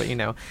t-shirts, but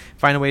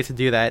find a way to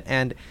do that,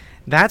 and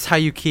that's how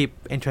you keep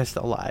interest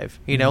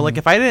alive, like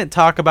if I didn't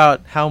talk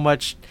about how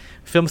much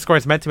film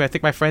scores meant to me, I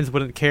think my friends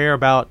wouldn't care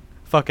about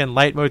fucking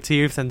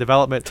leitmotifs and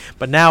development.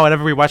 But now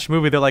whenever we watch a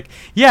movie, they're like,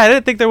 yeah, I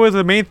didn't think there was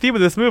a main theme of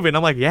this movie, and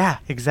I'm like, yeah,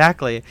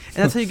 exactly. And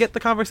that's how you get the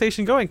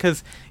conversation going,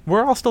 because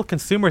we're all still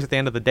consumers at the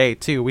end of the day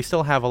too. We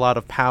still have a lot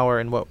of power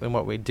in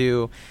what we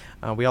do.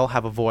 We all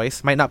have a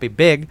voice. Might not be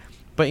big,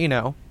 but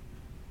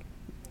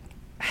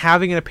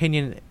having an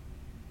opinion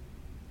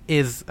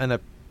is an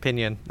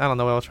opinion. I don't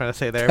know what I was trying to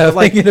say there.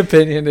 Having an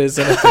opinion is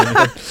an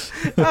opinion.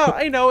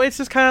 It's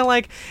just kind of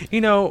like,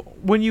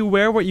 when you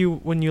wear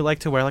when you like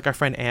to wear, like our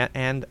friend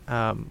and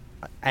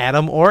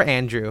Adam or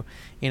Andrew,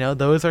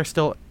 those are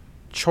still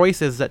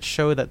choices that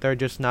show that they're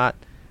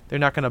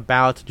not going to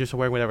bow to just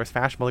wearing whatever's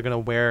fashionable. They're going to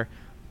wear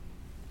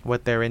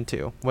what they're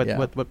into,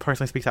 what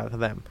personally speaks out to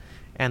them.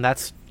 And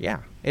that's,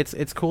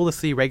 it's cool to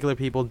see regular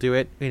people do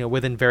it,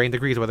 within varying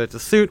degrees, whether it's a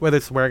suit, whether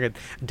it's wearing a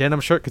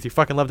denim shirt because you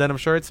fucking love denim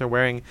shirts, or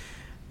wearing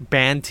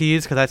band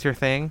tees because that's your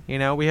thing.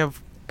 We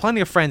have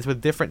plenty of friends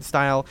with different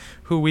style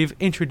who we've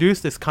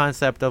introduced this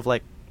concept of,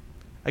 like,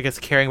 I guess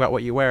caring about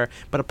what you wear,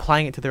 but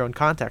applying it to their own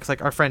context.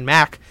 Like our friend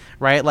Mac,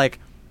 right? Like,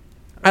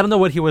 I don't know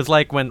what he was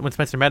like when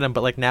Spencer met him,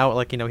 but like now,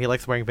 like, he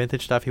likes wearing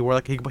vintage stuff. He wore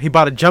like he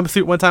bought a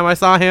jumpsuit one time I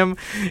saw him,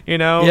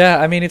 Yeah,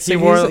 I mean,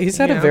 he's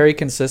had a very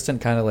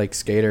consistent kind of like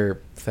skater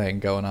thing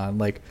going on.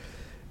 Like,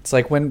 it's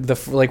like when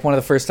one of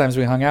the first times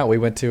we hung out, we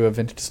went to a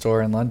vintage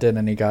store in London,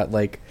 and he got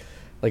like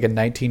a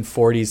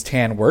 1940s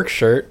tan work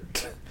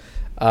shirt.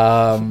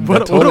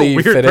 That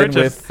totally fit in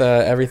with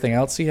everything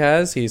else he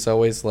has. He's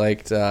always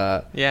liked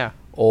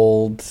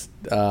old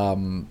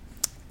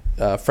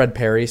Fred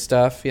Perry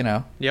stuff,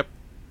 Yep.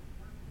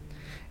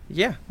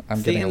 Yeah.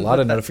 I'm getting a lot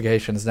of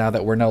notifications now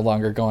that we're no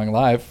longer going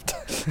live.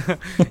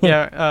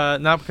 Yeah,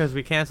 not because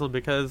we canceled,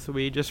 because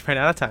we just ran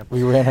out of time.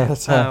 We ran out of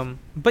time.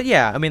 But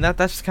yeah, I mean, that's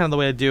just kind of the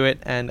way to do it.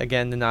 And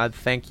again, Nanad,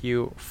 thank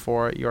you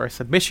for your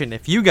submission.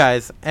 If you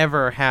guys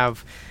ever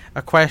have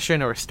a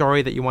question or a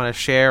story that you want to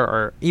share,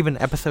 or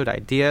even episode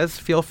ideas,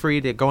 feel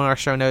free to go in our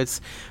show notes,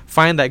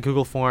 find that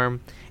Google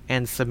form,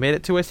 and submit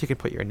it to us. You can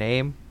put your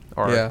name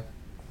or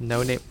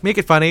no name. Make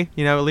it funny,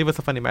 leave us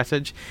a funny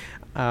message.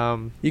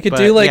 You could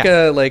do like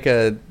a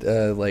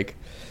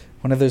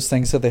one of those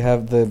things that they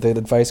have, the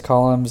advice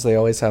columns. They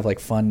always have like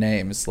fun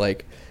names,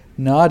 like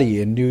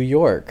Naughty in New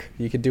York.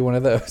 You could do one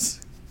of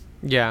those.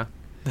 Yeah,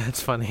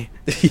 that's funny.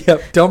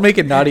 Yep. Don't make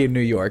it Naughty in New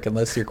York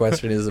unless your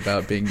question is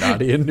about being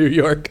naughty in New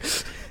York.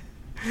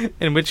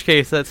 In which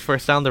case, that's for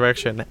Sound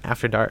Direction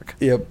After Dark.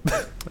 Yep.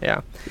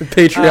 Yeah.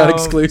 Patreon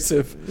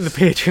exclusive. The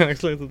Patreon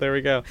exclusive. There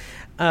we go.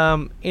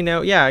 So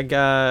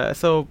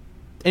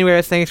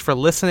anyways, thanks for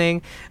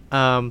listening.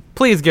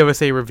 Please give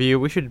us a review.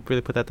 We should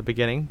really put that at the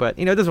beginning, but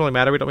it doesn't really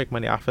matter. We don't make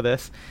money off of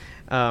this.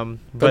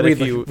 But if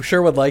you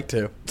sure would like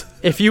to,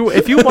 if you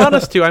want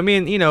us to,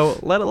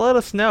 let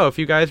us know if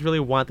you guys really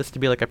want this to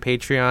be like a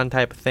Patreon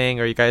type of thing,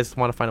 or you guys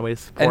want to find a way to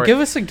support. And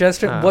give a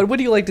suggestion. What would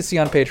you like to see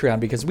on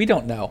Patreon? Because we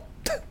don't know.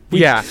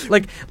 We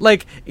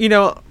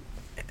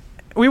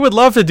would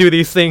love to do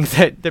these things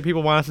that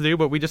people want us to do,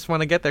 but we just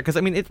want to get there.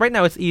 Because right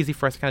now it's easy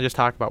for us to kind of just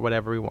talk about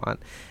whatever we want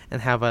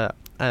and have a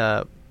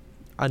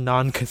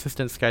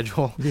non-consistent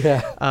schedule.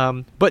 Yeah.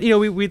 But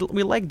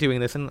we like doing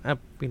this, and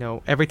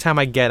every time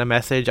I get a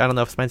message, I don't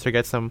know if Spencer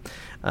gets them,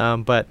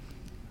 but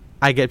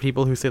I get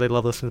people who say they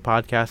love listening to the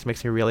podcast. It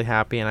makes me really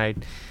happy, and I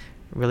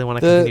really want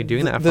to continue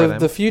doing that for them.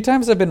 The few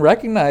times I've been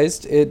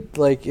recognized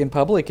in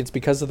public, it's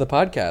because of the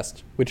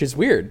podcast, which is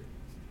weird.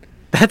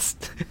 That's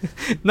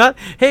not.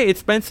 Hey,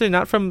 it's Spencer,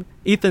 not from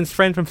Ethan's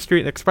friend from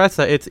Street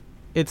Expressa.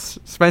 It's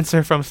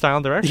Spencer from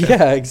Style Direction.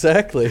 Yeah,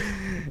 exactly.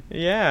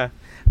 Yeah.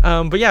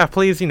 But yeah,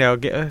 please, send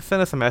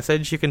us a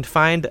message. You can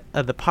find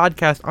the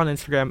podcast on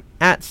Instagram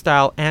at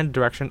Style and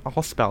Direction,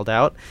 all spelled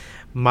out.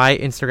 My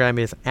Instagram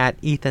is at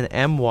Ethan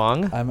M.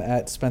 Wong. I'm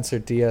at Spencer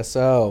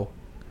DSO.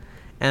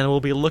 And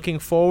we'll be looking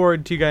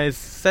forward to you guys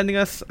sending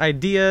us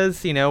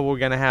ideas. We're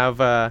going to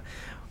have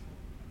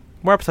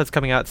more episodes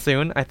coming out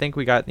soon. I think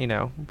we got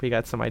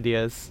some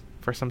ideas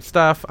for some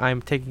stuff.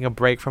 I'm taking a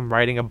break from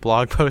writing a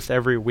blog post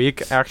every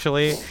week,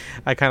 actually.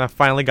 I kind of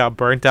finally got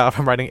burnt out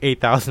from writing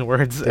 8,000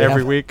 words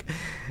every week.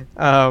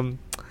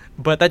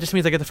 But that just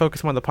means I get to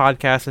focus more on the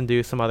podcast and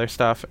do some other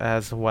stuff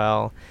as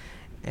well.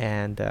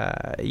 And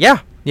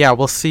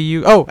we'll see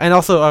you. Oh, and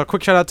also a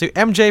quick shout out to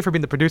MJ for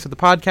being the producer of the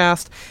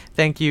podcast.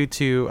 Thank you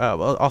to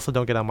also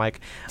don't get on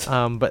mic,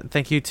 but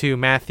thank you to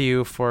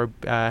Matthew for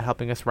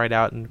helping us write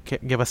out and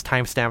give us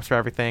timestamps for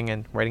everything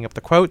and writing up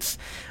the quotes.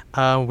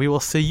 We will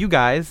see you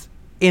guys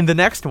in the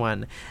next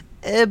one.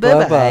 Bye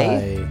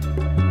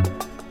bye.